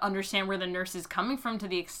gotta understand where the nurse is coming from to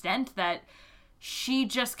the extent that she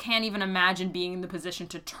just can't even imagine being in the position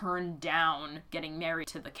to turn down getting married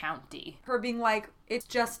to the county. Her being like, it's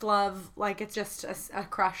just love, like, it's just a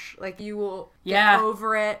crush, like, you will get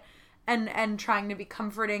over it. And trying to be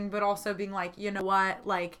comforting, but also being like, you know what,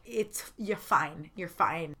 like, you're fine.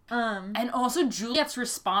 And also Juliet's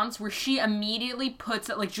response, where she immediately puts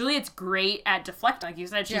it, like, Juliet's great at deflecting, like you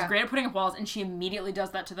said, she's great at putting up walls, and she immediately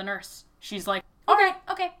does that to the nurse. She's like,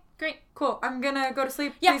 okay, great. Cool, I'm gonna go to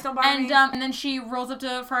sleep, please don't bother me. And then she rolls up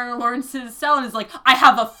to Friar Lawrence's cell and is like, I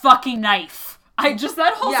have a fucking knife.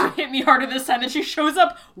 That also hit me harder this time, that she shows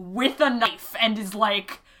up with a knife and is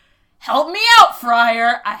like, help me out,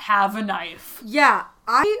 Friar. I have a knife. Yeah,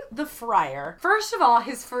 The friar, first of all,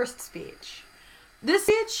 his first speech. This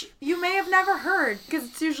speech you may have never heard because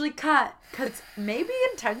it's usually cut because it's maybe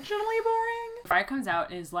intentionally boring. Friar comes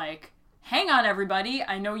out and is like, hang on, everybody.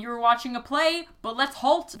 I know you were watching a play, but let's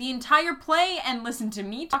halt the entire play and listen to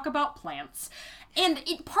me talk about plants. And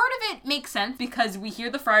part of it makes sense because we hear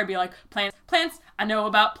the friar be like, plants, I know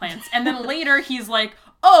about plants. And then later he's like,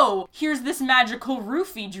 oh, here's this magical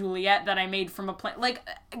roofie, Juliet, that I made from a plant. Like,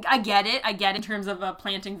 I get it in terms of a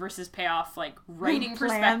planting versus payoff, like, writing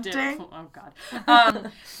perspective. Oh,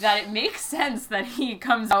 God. That it makes sense that he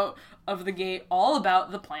comes out of the gate all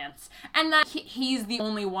about the plants. And that he's the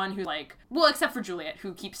only one who, like, well, except for Juliet,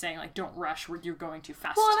 who keeps saying, like, don't rush, you're going too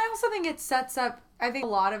fast. Well, and I also think it sets up, I think a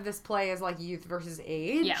lot of this play is, like, youth versus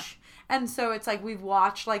age. Yeah. And so it's like we've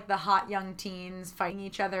watched, like, the hot young teens fighting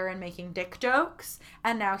each other and making dick jokes.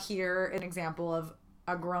 And now here, an example of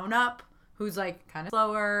a grown-up who's, like, kind of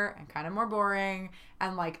slower and kind of more boring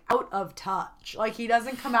and, like, out of touch. Like, he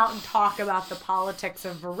doesn't come out and talk about the politics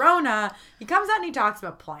of Verona. He comes out and he talks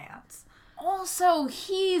about plants. Also,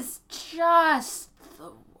 he's just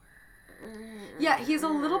the worst. Yeah, he's a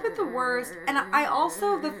little bit the worst. And I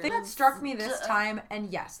also, the thing that struck me this time,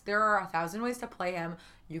 and yes, there are 1,000 ways to play him.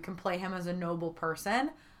 You can play him as a noble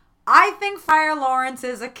person. I think Friar Lawrence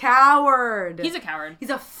is a coward. He's a coward.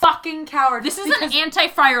 He's a fucking coward. This is an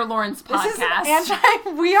anti-Friar Lawrence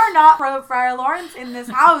podcast. We are not pro Friar Lawrence in this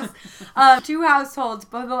house. Two households,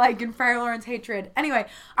 both alike in Friar Lawrence hatred. Anyway,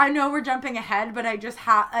 I know we're jumping ahead, but I just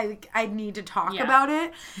I need to talk about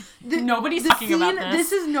it. Nobody's talking about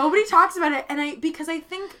this. Nobody talks about it, because I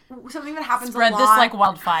think something that happens Spread a lot. this like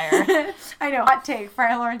wildfire. I know, hot take.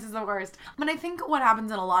 Friar Lawrence is the worst. But I think what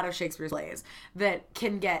happens in a lot of Shakespeare's plays that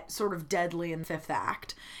can get sort of deadly in the fifth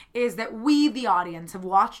act is that we, the audience, have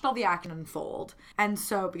watched all the action unfold. And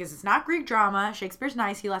so, because it's not Greek drama, Shakespeare's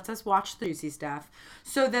nice, he lets us watch the juicy stuff.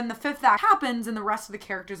 So then the fifth act happens and the rest of the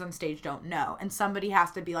characters on stage don't know. And somebody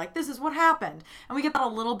has to be like, this is what happened. And we get that a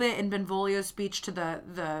little bit in Benvolio's speech to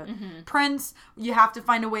the prince. You have to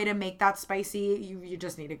find a way to make that spicy. You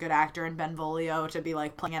just need a good actor in Benvolio to be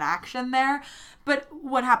like playing an action there. But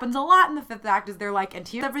what happens a lot in the fifth act is they're like, and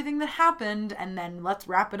here's everything that happened, and then let's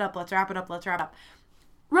wrap it up.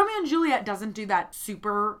 Romeo and Juliet doesn't do that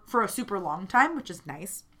for a super long time, which is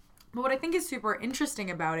nice. But what I think is super interesting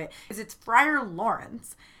about it is it's Friar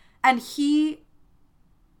Lawrence, and he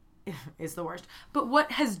is the worst. But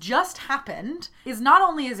what has just happened is not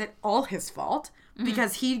only is it all his fault,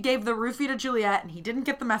 because he gave the roofie to Juliet, and he didn't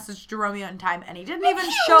get the message to Romeo in time, and he didn't even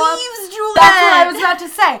show up. Juliet. That's what I was about to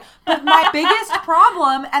say. But my biggest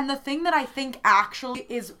problem, and the thing that I think actually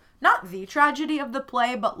is not the tragedy of the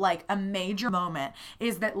play, but like a major moment,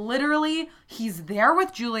 is that literally he's there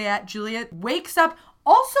with Juliet. Juliet wakes up.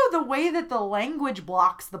 Also, the way that the language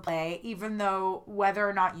blocks the play, even though whether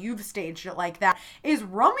or not you've staged it like that, is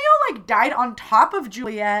Romeo like died on top of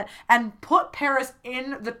Juliet and put Paris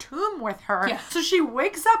in the tomb with her. Yeah. So she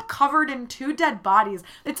wakes up covered in 2 dead bodies.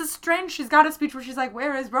 It's a strange, she's got a speech where she's like,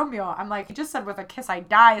 where is Romeo? I'm like, he just said with a kiss I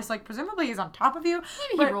die. It's like, presumably he's on top of you.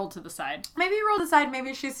 Maybe he rolled to the side. Maybe he rolled to the side.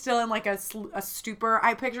 Maybe she's still in like a stupor.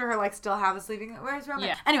 I picture her like still half asleep. Where's Romeo?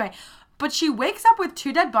 Yeah. Anyway. But she wakes up with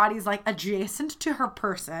 2 dead bodies, like, adjacent to her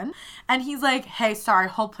person. And he's like, hey, sorry,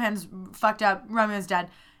 whole plan's fucked up. Romeo's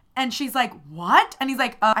dead. And she's like, what? And he's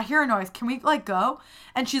like, I hear a noise. Can we, like, go?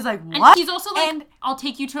 And she's like, what? And he's also like, I'll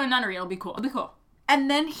take you to a nunnery. It'll be cool. It'll be cool. And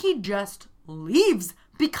then he just leaves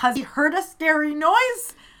because he heard a scary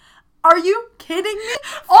noise. Are you kidding me?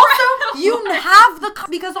 Also, you have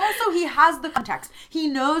because also he has the context. He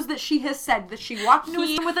knows that she has said that she walked into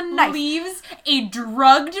his room with a knife. He leaves a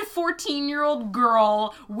drugged 14-year-old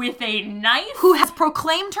girl with a knife. Who has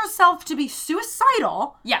proclaimed herself to be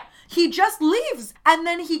suicidal. Yeah. He just leaves. And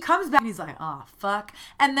then he comes back and he's like, oh, fuck.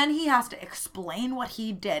 And then he has to explain what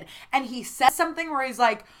he did. And he says something where he's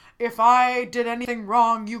like, if I did anything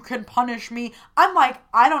wrong, you can punish me. I'm like,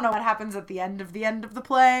 I don't know what happens at the end of the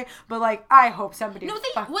play, but like, I hope somebody. No,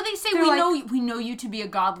 they say we know you to be a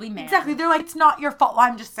godly man. Exactly. They're like, it's not your fault. Well,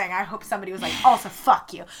 I'm just saying, I hope somebody was like, also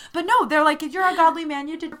fuck you. But no, they're like, if you're a godly man,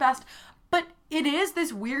 you did your best. But it is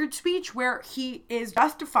this weird speech where he is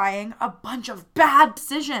justifying a bunch of bad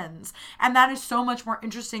decisions. And that is so much more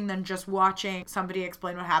interesting than just watching somebody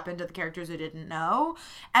explain what happened to the characters who didn't know.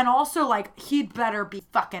 And also, like, he'd better be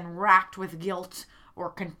fucking racked with guilt or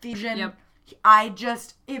confusion. Yep.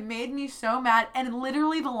 It made me so mad. And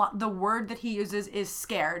literally the word that he uses is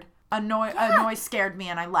scared. A noise scared me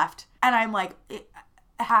and I left. And I'm like,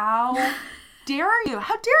 how... dare you?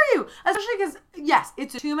 How dare you? Especially because, yes,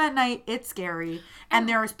 it's a tomb at night. It's scary. And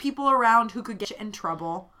there's people around who could get you in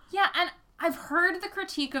trouble. Yeah, and I've heard the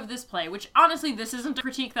critique of this play, which honestly, this isn't a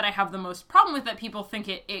critique that I have the most problem with, that people think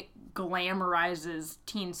it glamorizes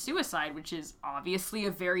teen suicide, which is obviously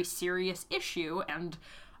a very serious issue, and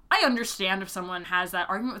I understand if someone has that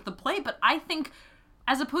argument with the play, but I think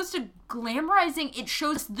as opposed to glamorizing, it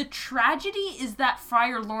shows the tragedy is that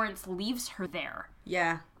Friar Lawrence leaves her there.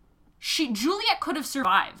 Yeah. Juliet could have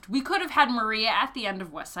survived. We could have had Maria at the end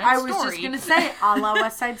of West Side Story. I was just going to say, a la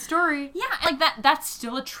West Side Story. Yeah, like that's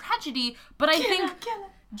still a tragedy, but I think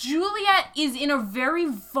Juliet is in a very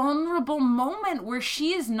vulnerable moment where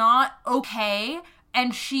she is not okay,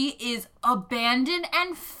 and she is abandoned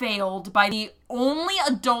and failed by the only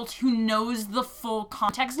adult who knows the full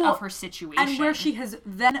context of her situation. And where she has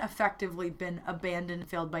then effectively been abandoned and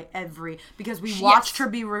failed by because we watched her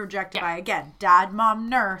be rejected by, again, dad, mom,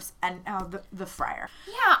 nurse, and now the friar.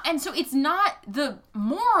 Yeah, and so it's not, the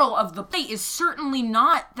moral of the play is certainly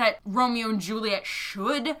not that Romeo and Juliet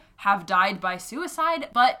should have died by suicide,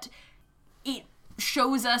 but it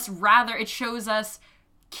shows us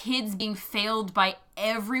kids being failed by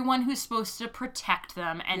everyone who's supposed to protect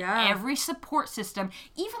them and every support system.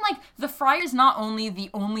 Even, like, the friar is not only the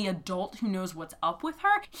only adult who knows what's up with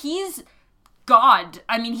her, he's God.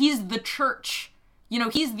 I mean, he's the church. You know,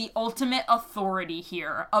 he's the ultimate authority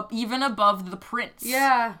here, even above the prince.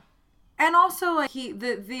 Yeah. And also, like,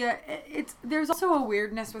 there's also a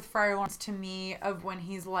weirdness with Friar Lawrence to me of when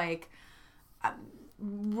he's like,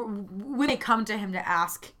 when they come to him to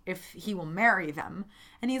ask if he will marry them.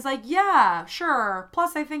 And he's like, yeah, sure.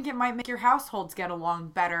 Plus, I think it might make your households get along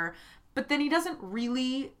better. But then he doesn't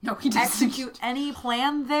really execute any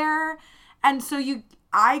plan there. And so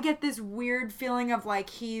I get this weird feeling of like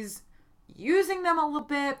he's using them a little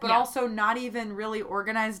bit, but also not even really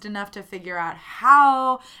organized enough to figure out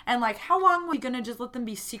how. And like, how long are we going to just let them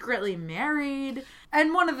be secretly married?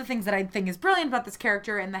 And one of the things that I think is brilliant about this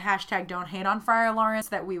character and the hashtag don't hate on Friar Lawrence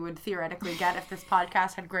that we would theoretically get if this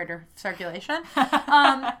podcast had greater circulation,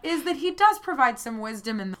 is that he does provide some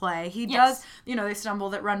wisdom in the play. He does, they stumble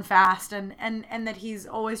that run fast and that he's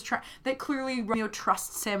always that clearly Romeo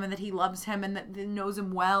trusts him and that he loves him and that knows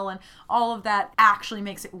him well, and all of that actually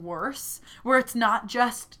makes it worse, where it's not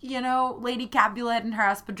just, Lady Capulet and her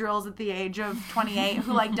espadrilles at the age of 28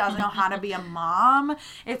 who like doesn't know how to be a mom.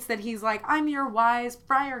 It's that he's like, I'm your wise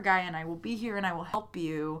friar guy and I will be here and I will help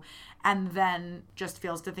you, and then just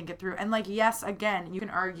fails to think it through. And like, yes, again, you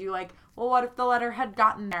can argue like, well, what if the letter had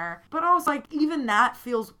gotten there? But also like, even that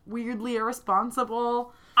feels weirdly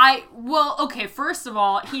irresponsible. Okay, first of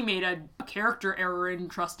all, he made a character error in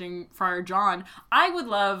trusting Friar John. I would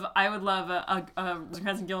love a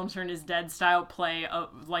Cousin Guildenstern is Dead style play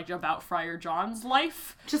like about Friar John's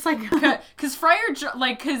life. Just like,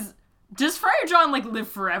 because does Friar John like live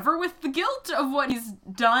forever with the guilt of what he's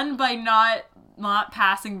done by not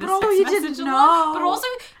passing this text message along? But also,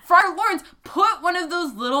 Friar Lawrence, put one of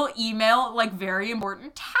those little email, like, very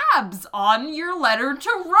important tabs on your letter to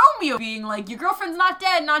Romeo, being like, your girlfriend's not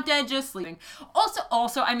dead, just sleeping.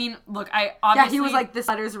 Also, I mean, look, I obviously... Yeah, he was like, this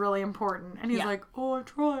letter's really important. And he's like, oh, I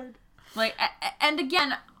tried. Like, and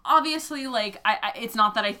again, obviously, like, it's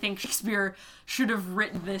not that I think Shakespeare should have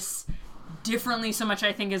written this differently so much.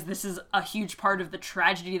 I think as this is a huge part of the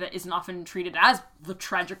tragedy that isn't often treated as the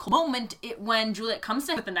tragical moment, when Juliet comes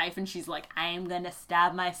to him with a knife and she's like, I'm gonna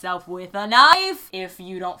stab myself with a knife if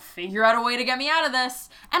you don't figure out a way to get me out of this.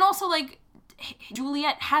 And also, like,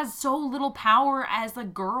 Juliet has so little power as a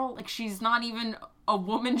girl. Like, she's not even a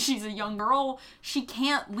woman, she's a young girl. She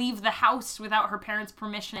can't leave the house without her parents'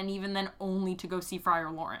 permission, and even then only to go see Friar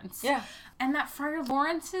Lawrence. Yeah. And that Friar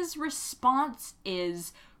Lawrence's response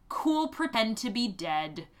is, cool, pretend to be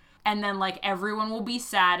dead, and then, like, everyone will be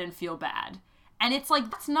sad and feel bad. And it's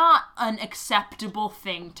like, that's not an acceptable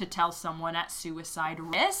thing to tell someone at suicide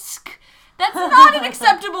risk. That's not an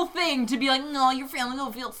acceptable thing to be like, no, your family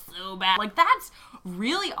will feel so bad. Like, that's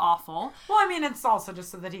really awful. Well, I mean, it's also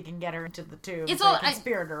just so that he can get her into the tomb, so he can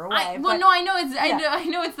spirit her away. I know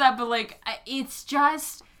it's that, but, like, it's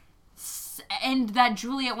just... And that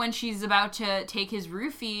Juliet, when she's about to take his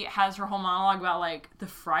roofie, has her whole monologue about, like, the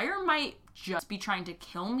friar might just be trying to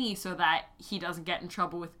kill me so that he doesn't get in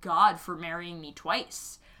trouble with God for marrying me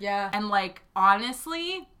twice. Yeah. And, like,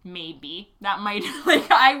 honestly, maybe. That might, like,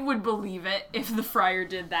 I would believe it if the friar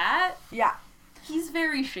did that. Yeah. He's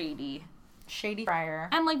very shady. Shady friar.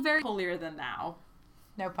 And, like, very holier than thou.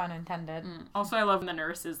 No pun intended. Also, I love when the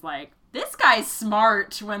nurse is like, this guy's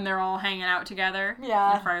smart, when they're all hanging out together.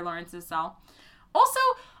 Yeah. In Friar Lawrence's cell. Also,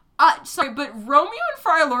 Sorry, but Romeo and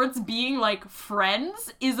Friar Lawrence being, like,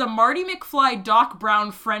 friends is a Marty McFly, Doc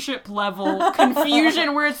Brown friendship level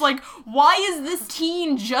confusion where it's like, why is this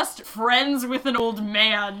teen just friends with an old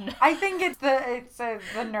man? I think it's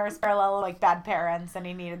the nurse parallel, like, bad parents, and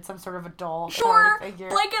he needed some sort of adult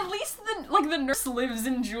figure. Like, at least the nurse lives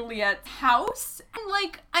in Juliet's house. And,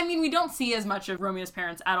 like, I mean, we don't see as much of Romeo's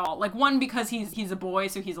parents at all. Like, one, because he's a boy,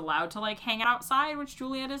 so he's allowed to, like, hang out outside, which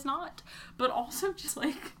Juliet is not. But also just,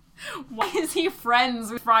 like... Why is he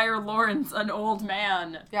friends with Friar Lawrence, an old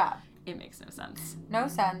man? Yeah. It makes no sense. No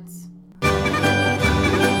sense.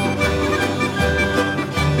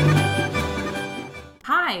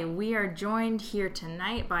 Hi, we are joined here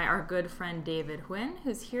tonight by our good friend David Huynh,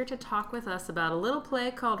 who's here to talk with us about a little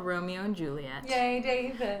play called Romeo and Juliet. Yay,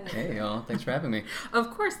 David. Hey, y'all. Thanks for having me.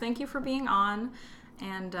 Of course, thank you for being on.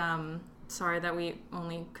 And, sorry that we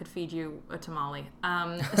only could feed you a tamale.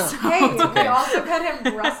 Hey, we also cut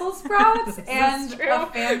him Brussels sprouts and a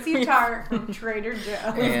fancy tart from Trader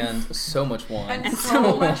Joe's. And so much wine. And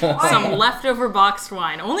so much wine. Some leftover boxed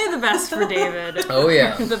wine. Only the best for David. Oh,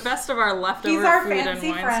 yeah. The best of our leftover He's our food fancy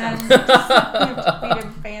and wine friend. stuff. Just feed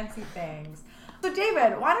him fancy things. So,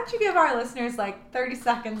 David, why don't you give our listeners, 30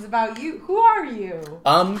 seconds about you? Who are you?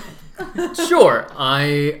 Sure.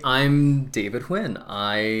 I'm David Huynh.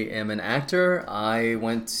 I am an actor. I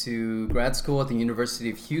went to grad school at the University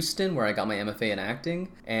of Houston, where I got my MFA in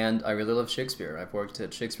acting, and I really love Shakespeare. I've worked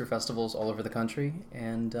at Shakespeare festivals all over the country,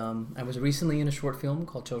 and I was recently in a short film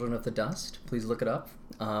called Children of the Dust. Please look it up.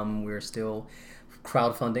 We're still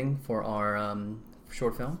crowdfunding for our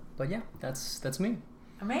short film, but yeah, that's me.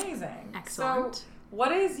 Amazing. Excellent. So,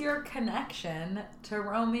 what is your connection to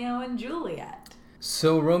Romeo and Juliet?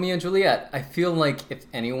 So Romeo and Juliet, I feel like if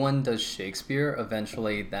anyone does Shakespeare,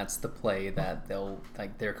 eventually that's the play that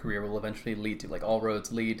their career will eventually lead to. Like, all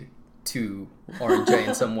roads lead to R&J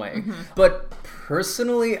in some way. But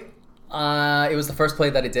personally, it was the first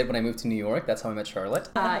play that I did when I moved to New York. That's how I met Charlotte.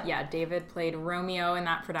 Yeah, David played Romeo in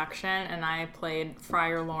that production, and I played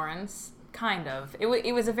Friar Lawrence. Kind of.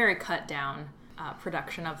 It was a very cut down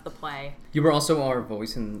production of the play. You were also our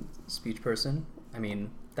voice and speech person. I mean,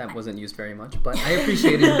 that wasn't used very much, but I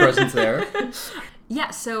appreciated your presence there. Yeah,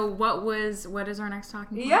 so what is our next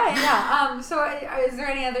talking point? Yeah. So is there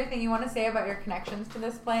any other thing you want to say about your connections to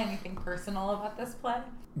this play? Anything personal about this play?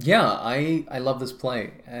 Yeah, I love this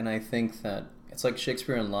play, and I think that it's like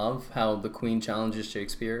Shakespeare in Love, how the Queen challenges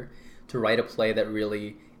Shakespeare to write a play that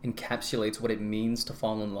really encapsulates what it means to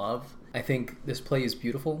fall in love. I think this play is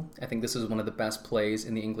beautiful. I think this is one of the best plays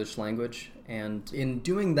in the English language. And in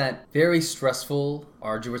doing that very stressful,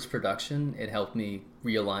 arduous production, it helped me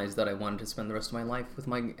realize that I wanted to spend the rest of my life with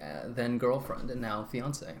my then girlfriend and now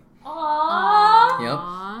fiance. Aww. Yep.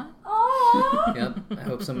 Aww. Yep. I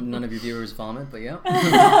hope none of your viewers vomit, but yeah.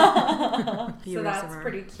 So that's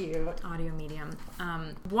pretty cute. Audio medium.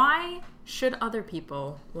 Why should other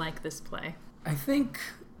people like this play? I think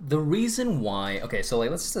the reason why... Okay, so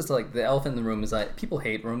let's just the elephant in the room is that people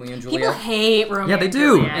hate Romeo and Juliet. People hate Romeo Yeah, they and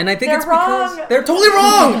do. Juliet. And I think They're it's because... wrong. They're totally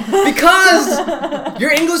wrong! Because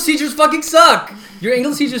your English teachers fucking suck! Your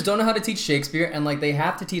English teachers don't know how to teach Shakespeare, and they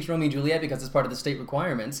have to teach Romeo and Juliet because it's part of the state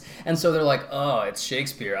requirements. And so they're like, oh, it's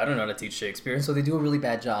Shakespeare. I don't know how to teach Shakespeare. And so they do a really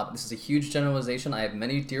bad job. This is a huge generalization. I have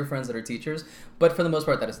many dear friends that are teachers, but for the most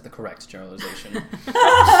part, that is the correct generalization.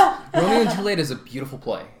 Romeo and Juliet is a beautiful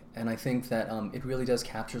play. And I think that it really does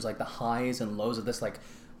captures the highs and lows of this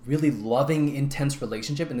really loving, intense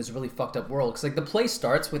relationship in this really fucked up world. Because the play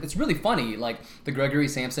starts with, it's really funny, the Gregory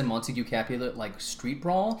Sampson, Montague Capulet street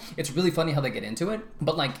brawl. It's really funny how they get into it.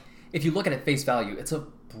 But if you look at it face value, it's a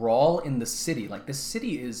brawl in the city. This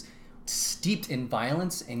city is steeped in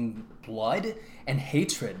violence and blood and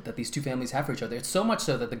hatred that these two families have for each other. It's so much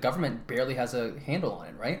so that the government barely has a handle on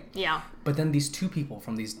it, right? Yeah. But then these two people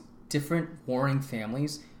from these different warring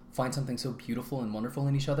families find something so beautiful and wonderful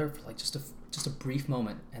in each other for just a brief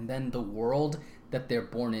moment, and then the world that they're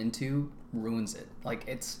born into ruins it.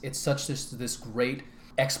 It's such this great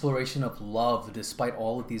exploration of love despite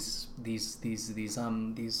all of these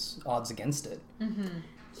odds against it. Mm-hmm.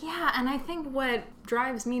 Yeah, and I think what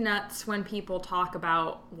drives me nuts when people talk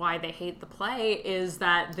about why they hate the play is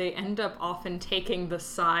that they end up often taking the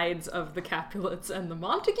sides of the Capulets and the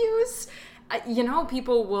Montagues.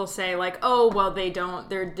 People will say oh, well,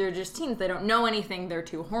 they're just teens, they don't know anything, they're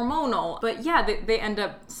too hormonal. But yeah, they end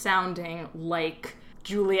up sounding like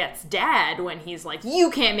Juliet's dad when he's like,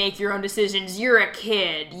 you can't make your own decisions, you're a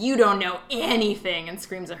kid, you don't know anything, and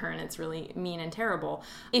screams at her, and it's really mean and terrible.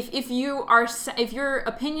 If your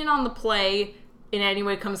opinion on the play in any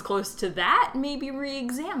way comes close to that, maybe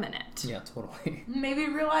re-examine it. Yeah, totally. Maybe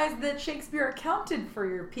realize that Shakespeare accounted for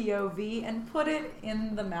your POV and put it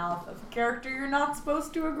in the mouth of a character you're not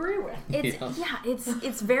supposed to agree with.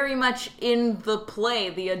 It's very much in the play,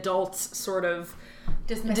 the adults sort of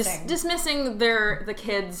dismissing the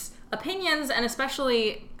kids' opinions, and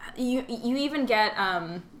especially you even get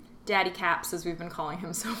Daddy Caps, as we've been calling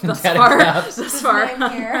him thus far on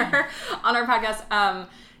our podcast.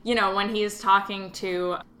 When he's talking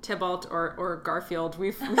to Tybalt or Garfield,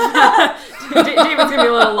 David's gonna be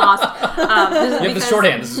a little lost. You have the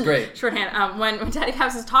shorthand. This is great. Shorthand. When Daddy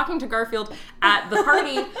Caps is talking to Garfield at the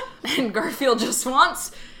party, and Garfield just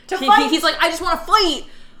wants to fight. He's like, I just want to fight.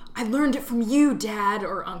 I learned it from you, Dad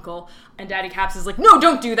or Uncle. And Daddy Caps is like, no,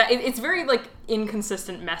 don't do that. It's very, like,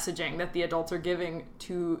 inconsistent messaging that the adults are giving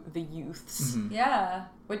to the youths. Mm-hmm. Yeah.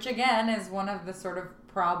 Which, again, is one of the sort of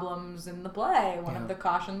problems in the play. One of the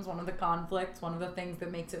cautions, one of the conflicts, one of the things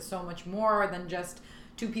that makes it so much more than just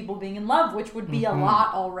two people being in love, which would be a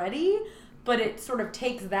lot already. But it sort of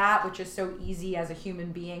takes that, which is so easy as a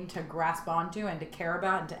human being to grasp onto and to care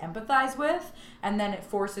about and to empathize with, and then it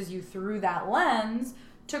forces you through that lens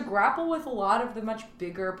to grapple with a lot of the much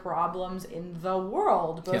bigger problems in the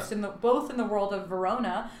world, both in the world of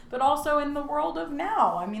Verona, but also in the world of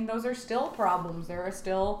now. I mean, those are still problems. There are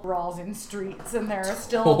still brawls in streets, and there are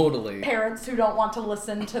still parents who don't want to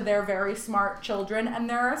listen to their very smart children, and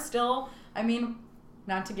there are still, I mean,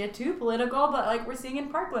 not to get too political, but like we're seeing in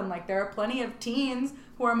Parkland, like there are plenty of teens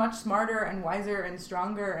who are much smarter and wiser and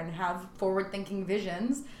stronger and have forward-thinking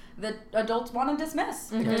visions that adults want to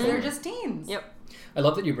dismiss because they're just teens. Yep. I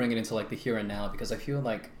love that you bring it into like the here and now, because I feel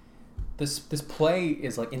like this play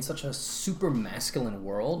is like in such a super masculine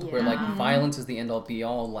world where like violence is the end all be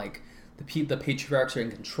all. Like the patriarchs are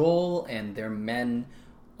in control and their men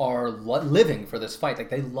are living for this fight. Like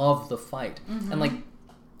they love the fight, and like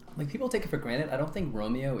people take it for granted. I don't think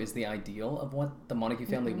Romeo is the ideal of what the Montague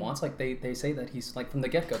family wants. Like they say that he's like from the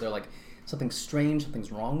get go. They're like, something's strange,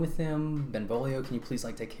 something's wrong with him. Benvolio, can you please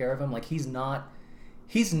like take care of him? Like he's not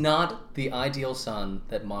the ideal son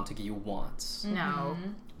that Montague wants. No.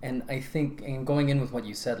 And I think, and going in with what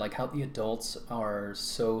you said, like how the adults are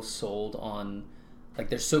so sold on, like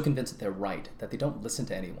they're so convinced that they're right, that they don't listen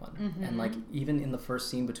to anyone. And like even in the first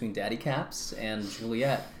scene between Daddy Caps and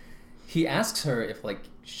Juliet, he asks her if like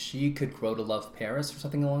she could grow to love Paris or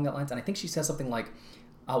something along that lines. And I think she says something like,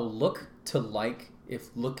 I'll look to like if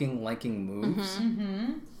liking moves.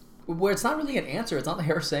 Where it's not really an answer. It's not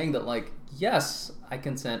her saying that like, yes, I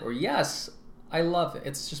consent, or yes, I love it.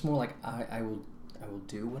 It's just more like I will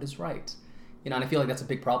do what is right. And I feel like that's a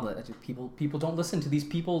big problem, that people don't listen to these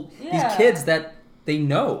people, these kids that they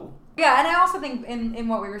know. Yeah, and I also think in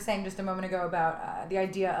what we were saying just a moment ago about the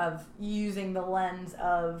idea of using the lens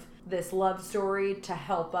of this love story to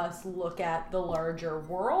help us look at the larger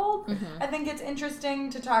world. I think it's interesting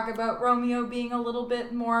to talk about Romeo being a little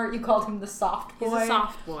bit more, you called him the soft boy. He's a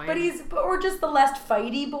soft boy. Or just the less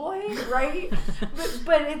fighty boy, right?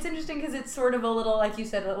 but it's interesting because it's sort of a little, like you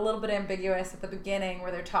said, a little bit ambiguous at the beginning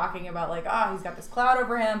where they're talking about like, he's got this cloud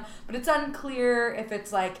over him, but it's unclear if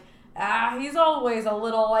it's like, he's always a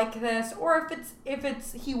little like this, or if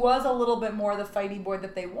it's he was a little bit more the fighty boy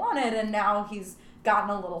that they wanted, and now he's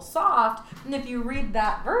gotten a little soft. And if you read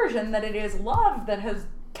that version, that it is love that has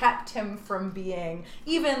kept him from being,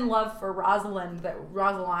 even love for Rosaline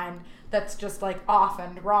that's just like off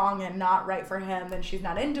and wrong and not right for him, and she's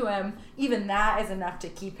not into him, even that is enough to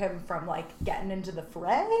keep him from like getting into the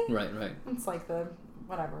fray. Right. It's like the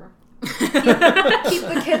whatever. keep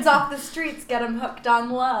the kids off the streets, get them hooked on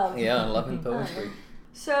love. Yeah, love and poetry.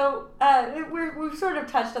 So we've sort of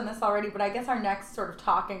touched on this already, but I guess our next sort of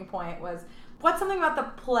talking point was, what's something about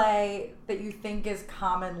the play that you think is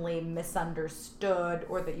commonly misunderstood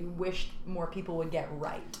or that you wish more people would get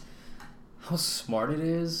right? How smart it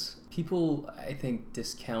is. People, I think,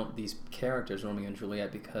 discount these characters, Romeo and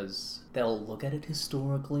Juliet, because they'll look at it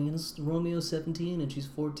historically, and it's Romeo's 17 and she's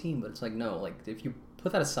 14, but it's like, no, like if you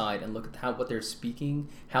put that aside and look at how they're speaking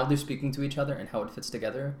to each other and how it fits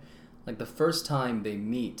together. Like the first time they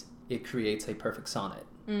meet, it creates a perfect sonnet.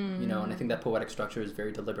 You know, and I think that poetic structure is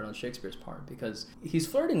very deliberate on Shakespeare's part, because he's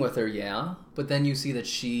flirting with her, but then you see that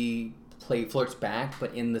she flirts back,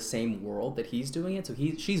 but in the same world that he's doing it. So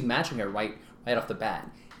she's matching her right off the bat,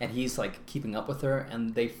 and he's like keeping up with her,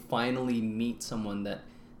 and they finally meet someone that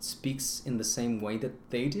speaks in the same way that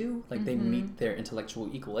they do. Like they meet their intellectual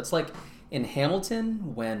equal. It's like in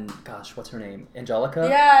Hamilton when, what's her name? Angelica?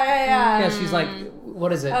 Yeah. Yeah, she's like,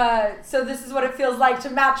 What is it? So this is what it feels like to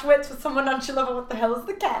match wits with someone on your level. What the hell is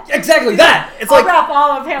the catch? Exactly that! It's I'll like... wrap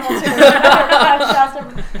all of Hamilton.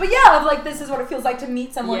 But yeah, of like, this is what it feels like to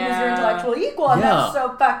meet someone who's your intellectual equal, and that's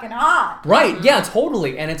so fucking hot. Right, yeah,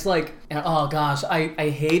 totally. And it's like, oh gosh, I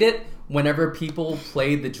hate it whenever people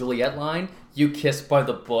play the Juliet line, you kiss by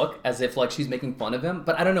the book, as if like she's making fun of him.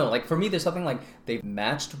 But I don't know, like for me there's something like they've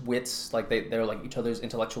matched wits, like they're like each other's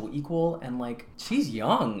intellectual equal, and like she's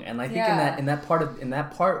young, and I think in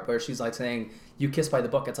that part where she's like saying you kiss by the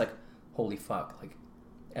book, it's like holy fuck, like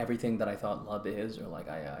everything that I thought love is, or like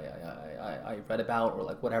I read about, or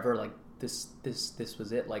like whatever, like this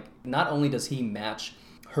was it. Like not only does he match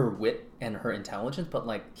her wit and her intelligence, but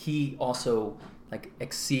like he also like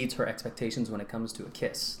exceeds her expectations when it comes to a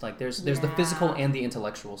kiss. Like there's the physical and the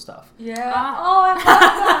intellectual stuff. Yeah. Oh, I love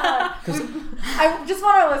that. I just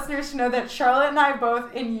want our listeners to know that Charlotte and I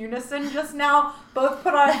both in unison just now both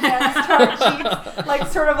put our hands to our cheeks,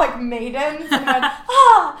 like sort of like maidens, and went,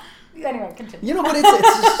 ah. Anyway, continue. You know, but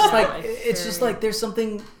it's just like there's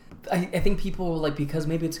something. I think people, like, because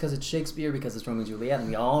it's Shakespeare, because it's Romeo and Juliet, and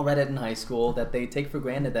we all read it in high school, that they take for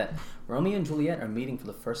granted that Romeo and Juliet are meeting for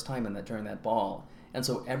the first time during that ball. And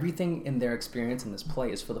so everything in their experience in this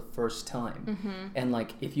play is for the first time. Mm-hmm. And,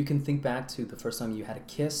 like, if you can think back to the first time you had a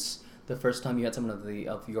kiss, the first time you had someone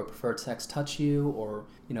of your preferred sex touch you, or,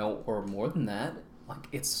 you know, or more than that, like,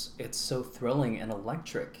 it's so thrilling and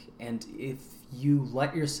electric. And if you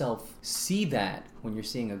let yourself see that when you're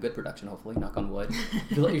seeing a good production, hopefully, knock on wood.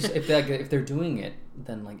 If they're doing it,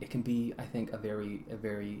 then like it can be, I think, a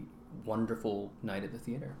very wonderful night at the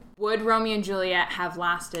theater. Would Romeo and Juliet have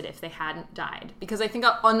lasted if they hadn't died? Because I think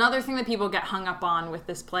another thing that people get hung up on with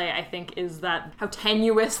this play, I think, is that how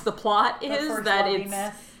tenuous the plot is.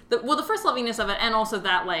 The first loviness of it, and also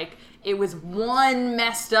that like it was one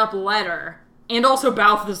messed up letter, and also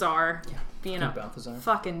Balthazar being a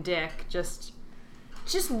fucking dick.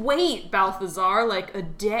 Just wait, Balthazar, like a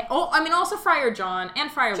day. Oh, I mean, also Friar John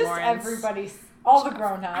and Friar Lawrence. Everybody, all the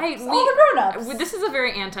grown-ups. This is a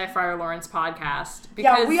very anti-Friar Lawrence podcast.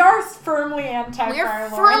 Because we are firmly anti-Friar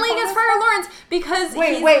Lawrence. We are firmly against Friar Lawrence because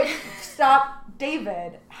Wait, stop.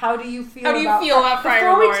 David, how do you feel about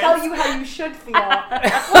Friar Lawrence? Before we tell you how you should feel,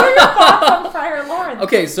 what are your thoughts on Friar Lawrence?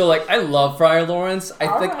 Okay, so like I love Friar Lawrence.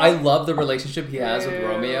 I love the relationship he has with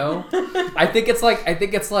Romeo. I think it's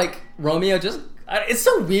like Romeo just. It's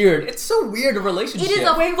so weird. It's so weird, a relationship. It is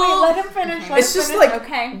a wait, let him finish. It's just like,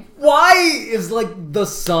 why is like the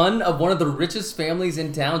son of one of the richest families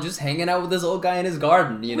in town just hanging out with this old guy in his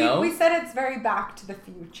garden, you know? We said it's very Back to the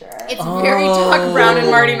Future. It's very Doc Brown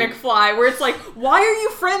and Marty McFly, where it's like, why are you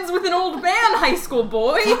friends with an old man, high school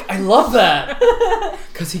boy? Look, I love that.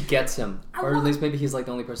 Because he gets him. Or at least maybe he's like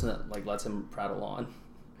the only person that like lets him prattle on.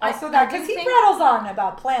 Also that, because he prattles on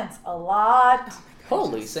about plants a lot.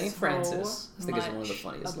 Holy St. Francis. I think it's one of the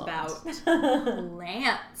funniest lines. About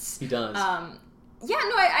plants. He does.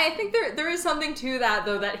 I think there is something to that,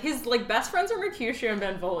 though, that his like best friends are Mercutio and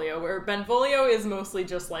Benvolio, where Benvolio is mostly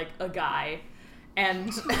just like a guy.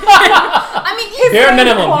 And I mean, his bare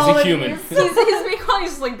minimum, he's a human. His main quality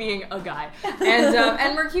is just like being a guy,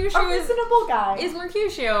 and Mercutio a reasonable guy is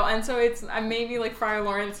Mercutio, and so it's maybe like Friar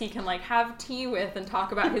Lawrence he can like have tea with and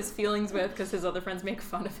talk about his feelings with because his other friends make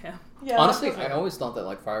fun of him. Yeah, honestly, I always thought that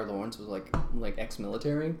like Friar Lawrence was like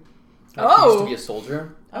ex-military. Like, he used to be a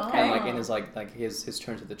soldier. Okay. And like in his like his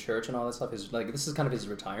turn to the church and all that stuff, his like this is kind of his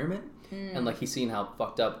retirement. And like he's seen how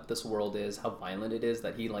fucked up this world is, how violent it is,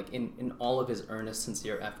 that he like in all of his earnest,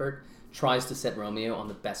 sincere effort tries to set Romeo on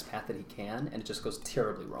the best path that he can, and it just goes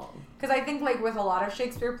terribly wrong. Because I think like with a lot of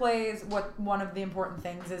Shakespeare plays, one of the important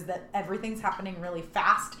things is that everything's happening really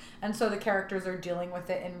fast, and so the characters are dealing with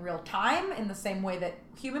it in real time in the same way that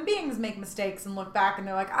human beings make mistakes and look back and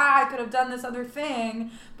they're like, I could have done this other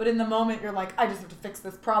thing, but in the moment you're like, I just have to fix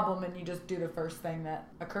this problem, and you just do the first thing that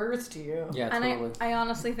occurs to you. Yeah, totally. And I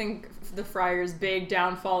honestly think the Friar's big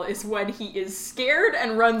downfall is when he is scared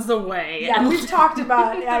and runs away. Yeah, we've talked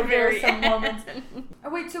about some moments. Oh,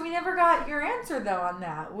 wait, so we never got your answer though on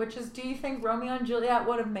that, which is, do you think Romeo and Juliet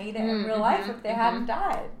would have made it in real life if they hadn't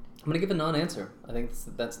died? I'm going to give a non-answer. I think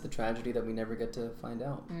that's the tragedy that we never get to find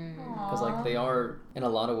out. Because like they are, in a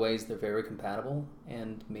lot of ways, they're very compatible,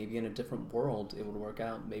 and maybe in a different world it would work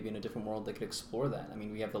out. Maybe in a different world they could explore that. I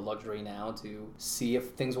mean, we have the luxury now to see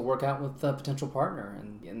if things will work out with a potential partner,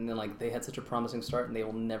 and then like they had such a promising start and they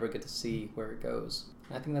will never get to see where it goes.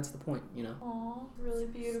 I think that's the point, you know? Aw, really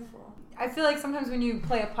beautiful. I feel like sometimes when you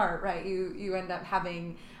play a part, right, you end up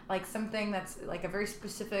having like something that's like a very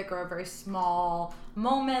specific or a very small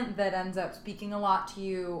moment that ends up speaking a lot to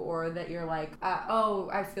you, or that you're like,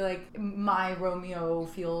 I feel like my Romeo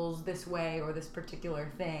feels this way or this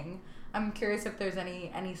particular thing. I'm curious if there's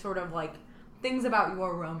any sort of like things about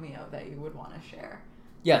your Romeo that you would want to share.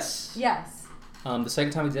 Yes. Yes. The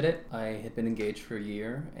second time I did it, I had been engaged for a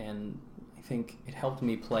year, and I think it helped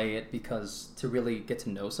me play it because to really get to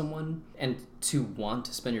know someone and to want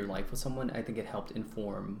to spend your life with someone, I think it helped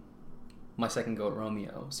inform my second go at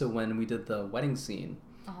Romeo. So when we did the wedding scene,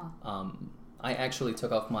 I actually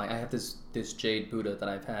took off I have this jade Buddha that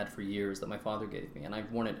I've had for years that my father gave me, and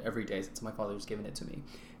I've worn it every day since my father's given it to me.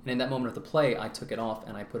 And in that moment of the play, I took it off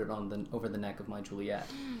and I put it on over the neck of my Juliet.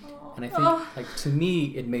 And I think, like, to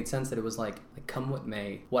me, it made sense that it was like come what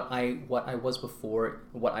may, what I was before,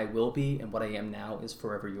 what I will be, and what I am now is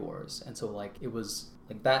forever yours. And so, like, it was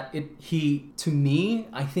like that. To me,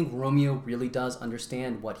 I think Romeo really does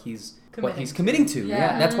understand what he's committing to.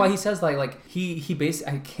 Yeah. That's why he says he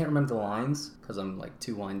basically, I can't remember the lines because I'm like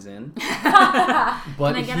 2 wines in. But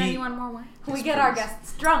can I get anyone more wine? We get our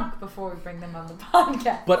guests drunk before we bring them on the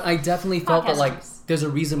podcast. But I definitely felt that like there's a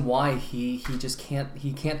reason why he just can't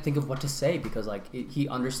think of what to say, because like he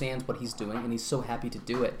understands what he's doing and he's so happy to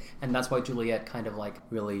do it, and that's why Juliet kind of like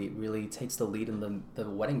really takes the lead in the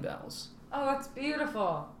wedding vows. Oh, that's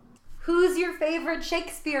beautiful. Who's your favorite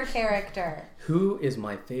Shakespeare character? Who is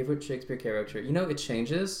my favorite Shakespeare character? You know, it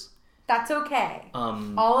changes. That's okay.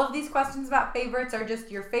 All of these questions about favorites are just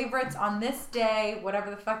your favorites on this day, whatever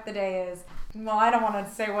the fuck the day is. Well, I don't want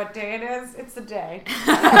to say what day it is. It's the day.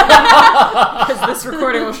 Because this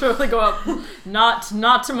recording will surely go up not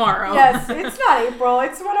tomorrow. Yes, it's not April.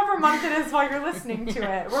 It's whatever month it is while you're listening to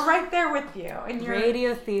it. We're right there with you. In your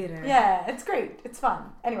radio theater. Yeah, it's great. It's fun.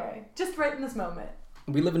 Anyway, just right in this moment.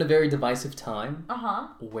 We live in a very divisive time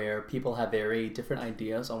where people have very different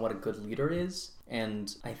ideas on what a good leader is.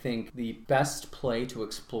 And I think the best play to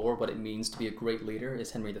explore what it means to be a great leader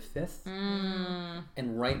is Henry V.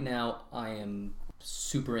 And right now, I am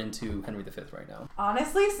super into Henry V right now.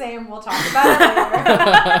 Honestly, same. We'll talk about it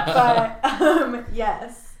later. But,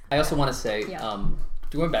 yes. I also want to say,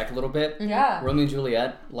 going back a little bit, Romeo and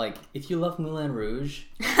Juliet, like, if you love Moulin Rouge,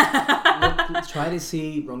 try to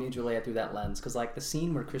see Romeo and Juliet through that lens. Because, like, the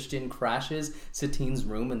scene where Christian crashes Satine's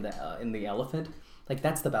room in the elephant, like,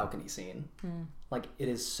 that's the balcony scene. Like, it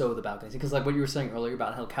is so the balcony scene. Because, like, what you were saying earlier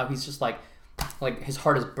about how he's just, like, his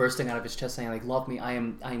heart is bursting out of his chest saying, like, love me, I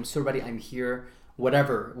am so ready, I'm here,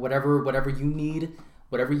 whatever you need,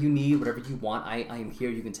 whatever you want, I am here,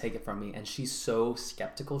 you can take it from me. And she's so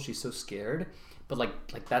skeptical, she's so scared. But,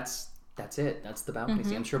 like that's it. That's the balcony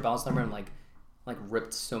scene. I'm sure Val Summerlin, like,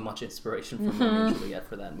 ripped so much inspiration from Romeo and Juliet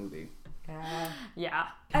for that movie. Yeah.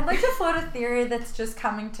 I'd like to float a theory that's just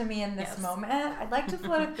coming to me in this moment. I'd like to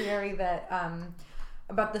float a theory that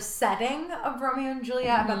about the setting of Romeo and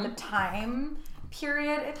Juliet, about the time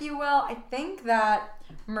period, if you will. I think that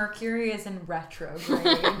Mercury is in retrograde.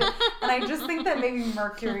 And I just think that maybe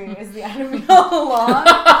Mercury is the enemy all along.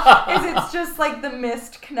 It's just like the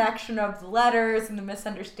missed connection of the letters and the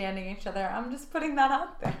misunderstanding each other. I'm just putting that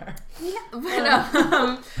out there.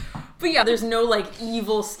 Yeah, but yeah, there's no like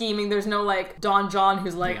evil scheming. There's no like Don John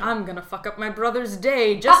who's like, I'm gonna fuck up my brother's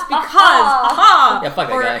day just because. Yeah, fuck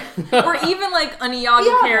that guy. Or even like an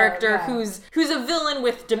Iago character who's a villain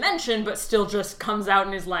with dimension, but still just comes out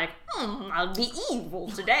and is like, I'll be evil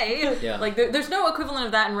today. Like there's no equivalent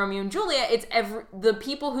of that in Romeo and Juliet. It's the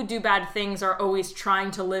people who do bad things are always trying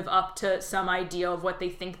to live up to some idea of what they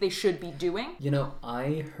think they should be doing. You know,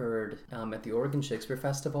 I heard at the Oregon Shakespeare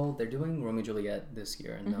Festival, they're doing Romeo and Juliet this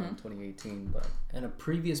year in 2018, but in a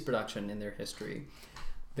previous production in their history,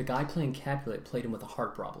 the guy playing Capulet played him with a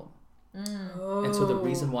heart problem. And so the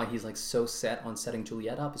reason why he's like so set on setting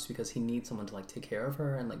Juliet up is because he needs someone to like take care of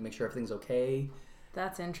her and like make sure everything's okay.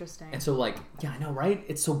 That's interesting. And so, like, yeah, I know, right?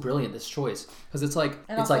 It's so brilliant, this choice. Because it's like...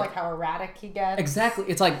 And also, like, how erratic he gets. Exactly.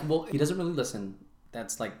 It's like, well, he doesn't really listen.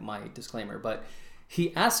 That's, like, my disclaimer. But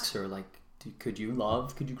he asks her, like, could you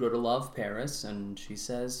grow to love Paris? And she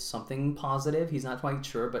says something positive. He's not quite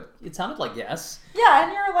sure, but it sounded like yes. Yeah,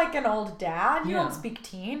 and you're like an old dad. You don't speak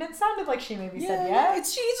teen. It sounded like she maybe said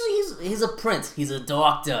yes. He's a prince. He's a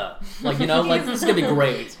doctor. Like, you know, like, this is going to be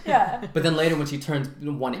great. Yeah. But then later when she turns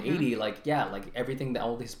 180, like, yeah, like, everything,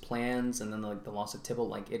 all these plans, and then, like, the loss of Tybalt,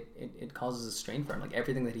 like, it causes a strain for him. Like,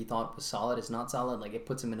 everything that he thought was solid is not solid. Like, it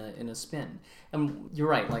puts him in a spin. And you're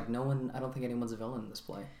right. Like, I don't think anyone's a villain in this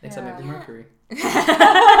play. Except maybe Mercury.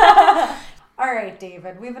 All right,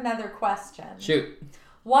 David, we have another question. Shoot.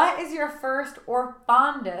 What is your first or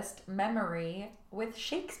fondest memory with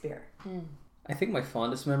Shakespeare? I think my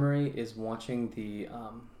fondest memory is watching the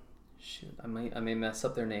I may mess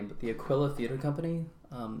up their name, but the Aquila Theater Company.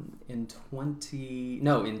 In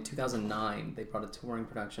 2009, they brought a touring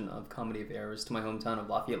production of Comedy of Errors to my hometown of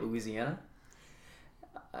Lafayette, Louisiana.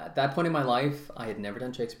 At that point in my life, I had never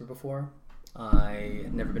done Shakespeare before. I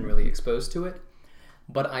had never been really exposed to it.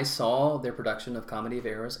 But I saw their production of Comedy of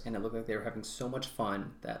Errors, and it looked like they were having so much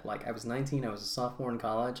fun that, like, I was 19, I was a sophomore in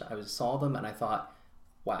college, saw them, and I thought,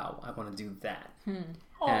 wow, I want to do that.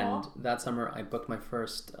 And that summer, I booked my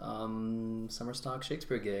first summer stock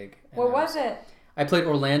Shakespeare gig. What was it? I played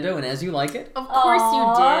Orlando in As You Like It. Of course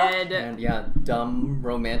you did. And yeah, dumb,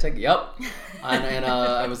 romantic, yep. and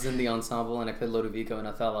I was in the ensemble, and I played Lodovico and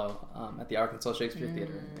Othello at the Arkansas Shakespeare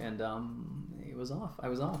Theater. And it was off. I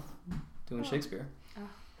was off doing Shakespeare.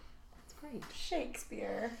 That's great.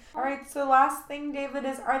 Shakespeare. All right, so last thing, David,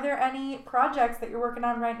 is are there any projects that you're working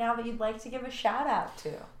on right now that you'd like to give a shout out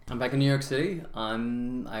to? I'm back in New York City.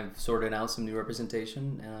 I've sorted out some new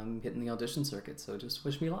representation, and I'm hitting the audition circuit, so just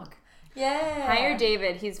wish me luck. Yeah. Hire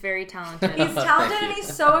David. He's very talented. He's talented and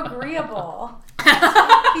he's so agreeable.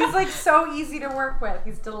 He's like so easy to work with.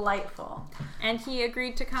 He's delightful. And he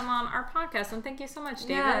agreed to come on our podcast. And thank you so much,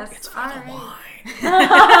 David. Yes. It's for the wine.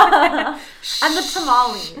 And the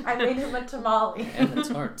tamale. I made him a tamale. And the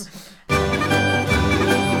tart.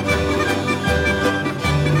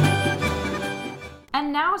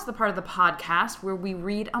 And now is the part of the podcast where we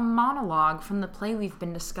read a monologue from the play we've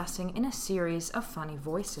been discussing in a series of funny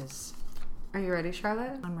voices. Are you ready,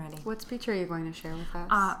 Charlotte? I'm ready. What speech are you going to share with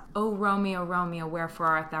us? Oh, Romeo, Romeo, wherefore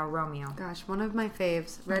art thou Romeo? Gosh, one of my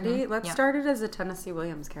faves. Ready? Let's start it as a Tennessee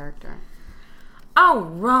Williams character. Oh,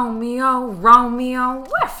 Romeo, Romeo,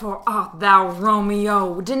 wherefore art thou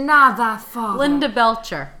Romeo? Deny thy father. Linda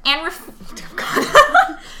Belcher. And refuse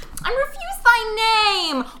thy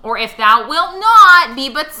name, or if thou wilt not, be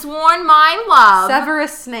but sworn my love.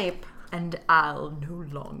 Severus Snape. And I'll no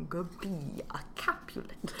longer be a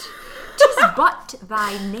Capulet. 'Tis but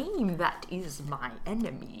thy name that is my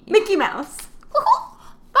enemy. Mickey Mouse.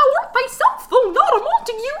 Thou art thyself, though not a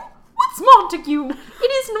Montague. What's Montague?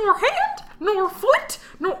 It is nor hand, nor foot,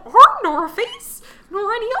 nor arm, nor a face,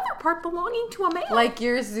 nor any other part belonging to a man. Like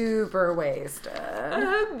you're super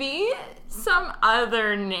wasted. Be some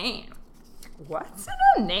other name. What's in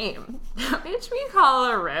a name? Which we call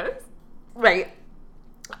a rose. Right.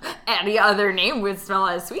 Any other name would smell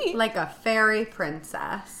as sweet. Like a fairy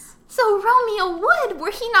princess. So Romeo would,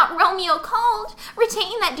 were he not Romeo called,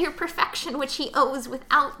 retain that dear perfection which he owes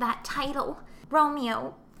without that title.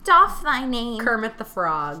 Romeo, doff thy name. Kermit the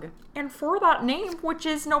Frog. And for that name, which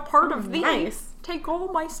is no part of thee, nice. take all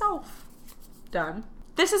myself. Done.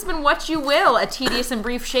 This has been What You Will, a tedious and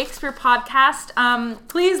brief Shakespeare podcast.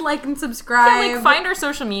 Please like and subscribe. Yeah, find our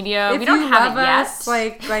social media. If we don't you have love it us,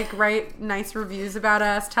 yet. write nice reviews about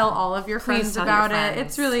us. Tell all of your friends tell your about friends. it.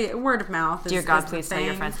 It's really word of mouth. Dear God, please tell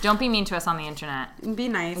your friends. Don't be mean to us on the internet. Be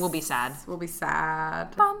nice. We'll be sad. We'll be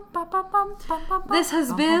sad. This This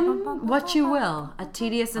has been What You Will, a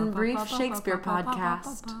tedious and brief Shakespeare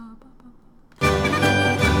podcast.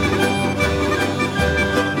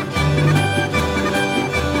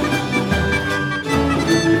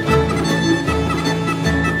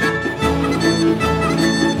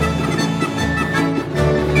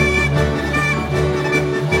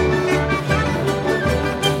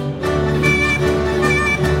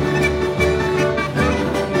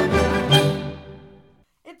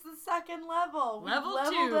 Level. Level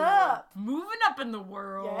Leveled 2. up. Moving up in the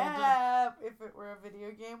world. Yeah. If it were a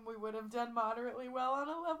video game, we would have done moderately well on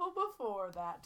a level before that.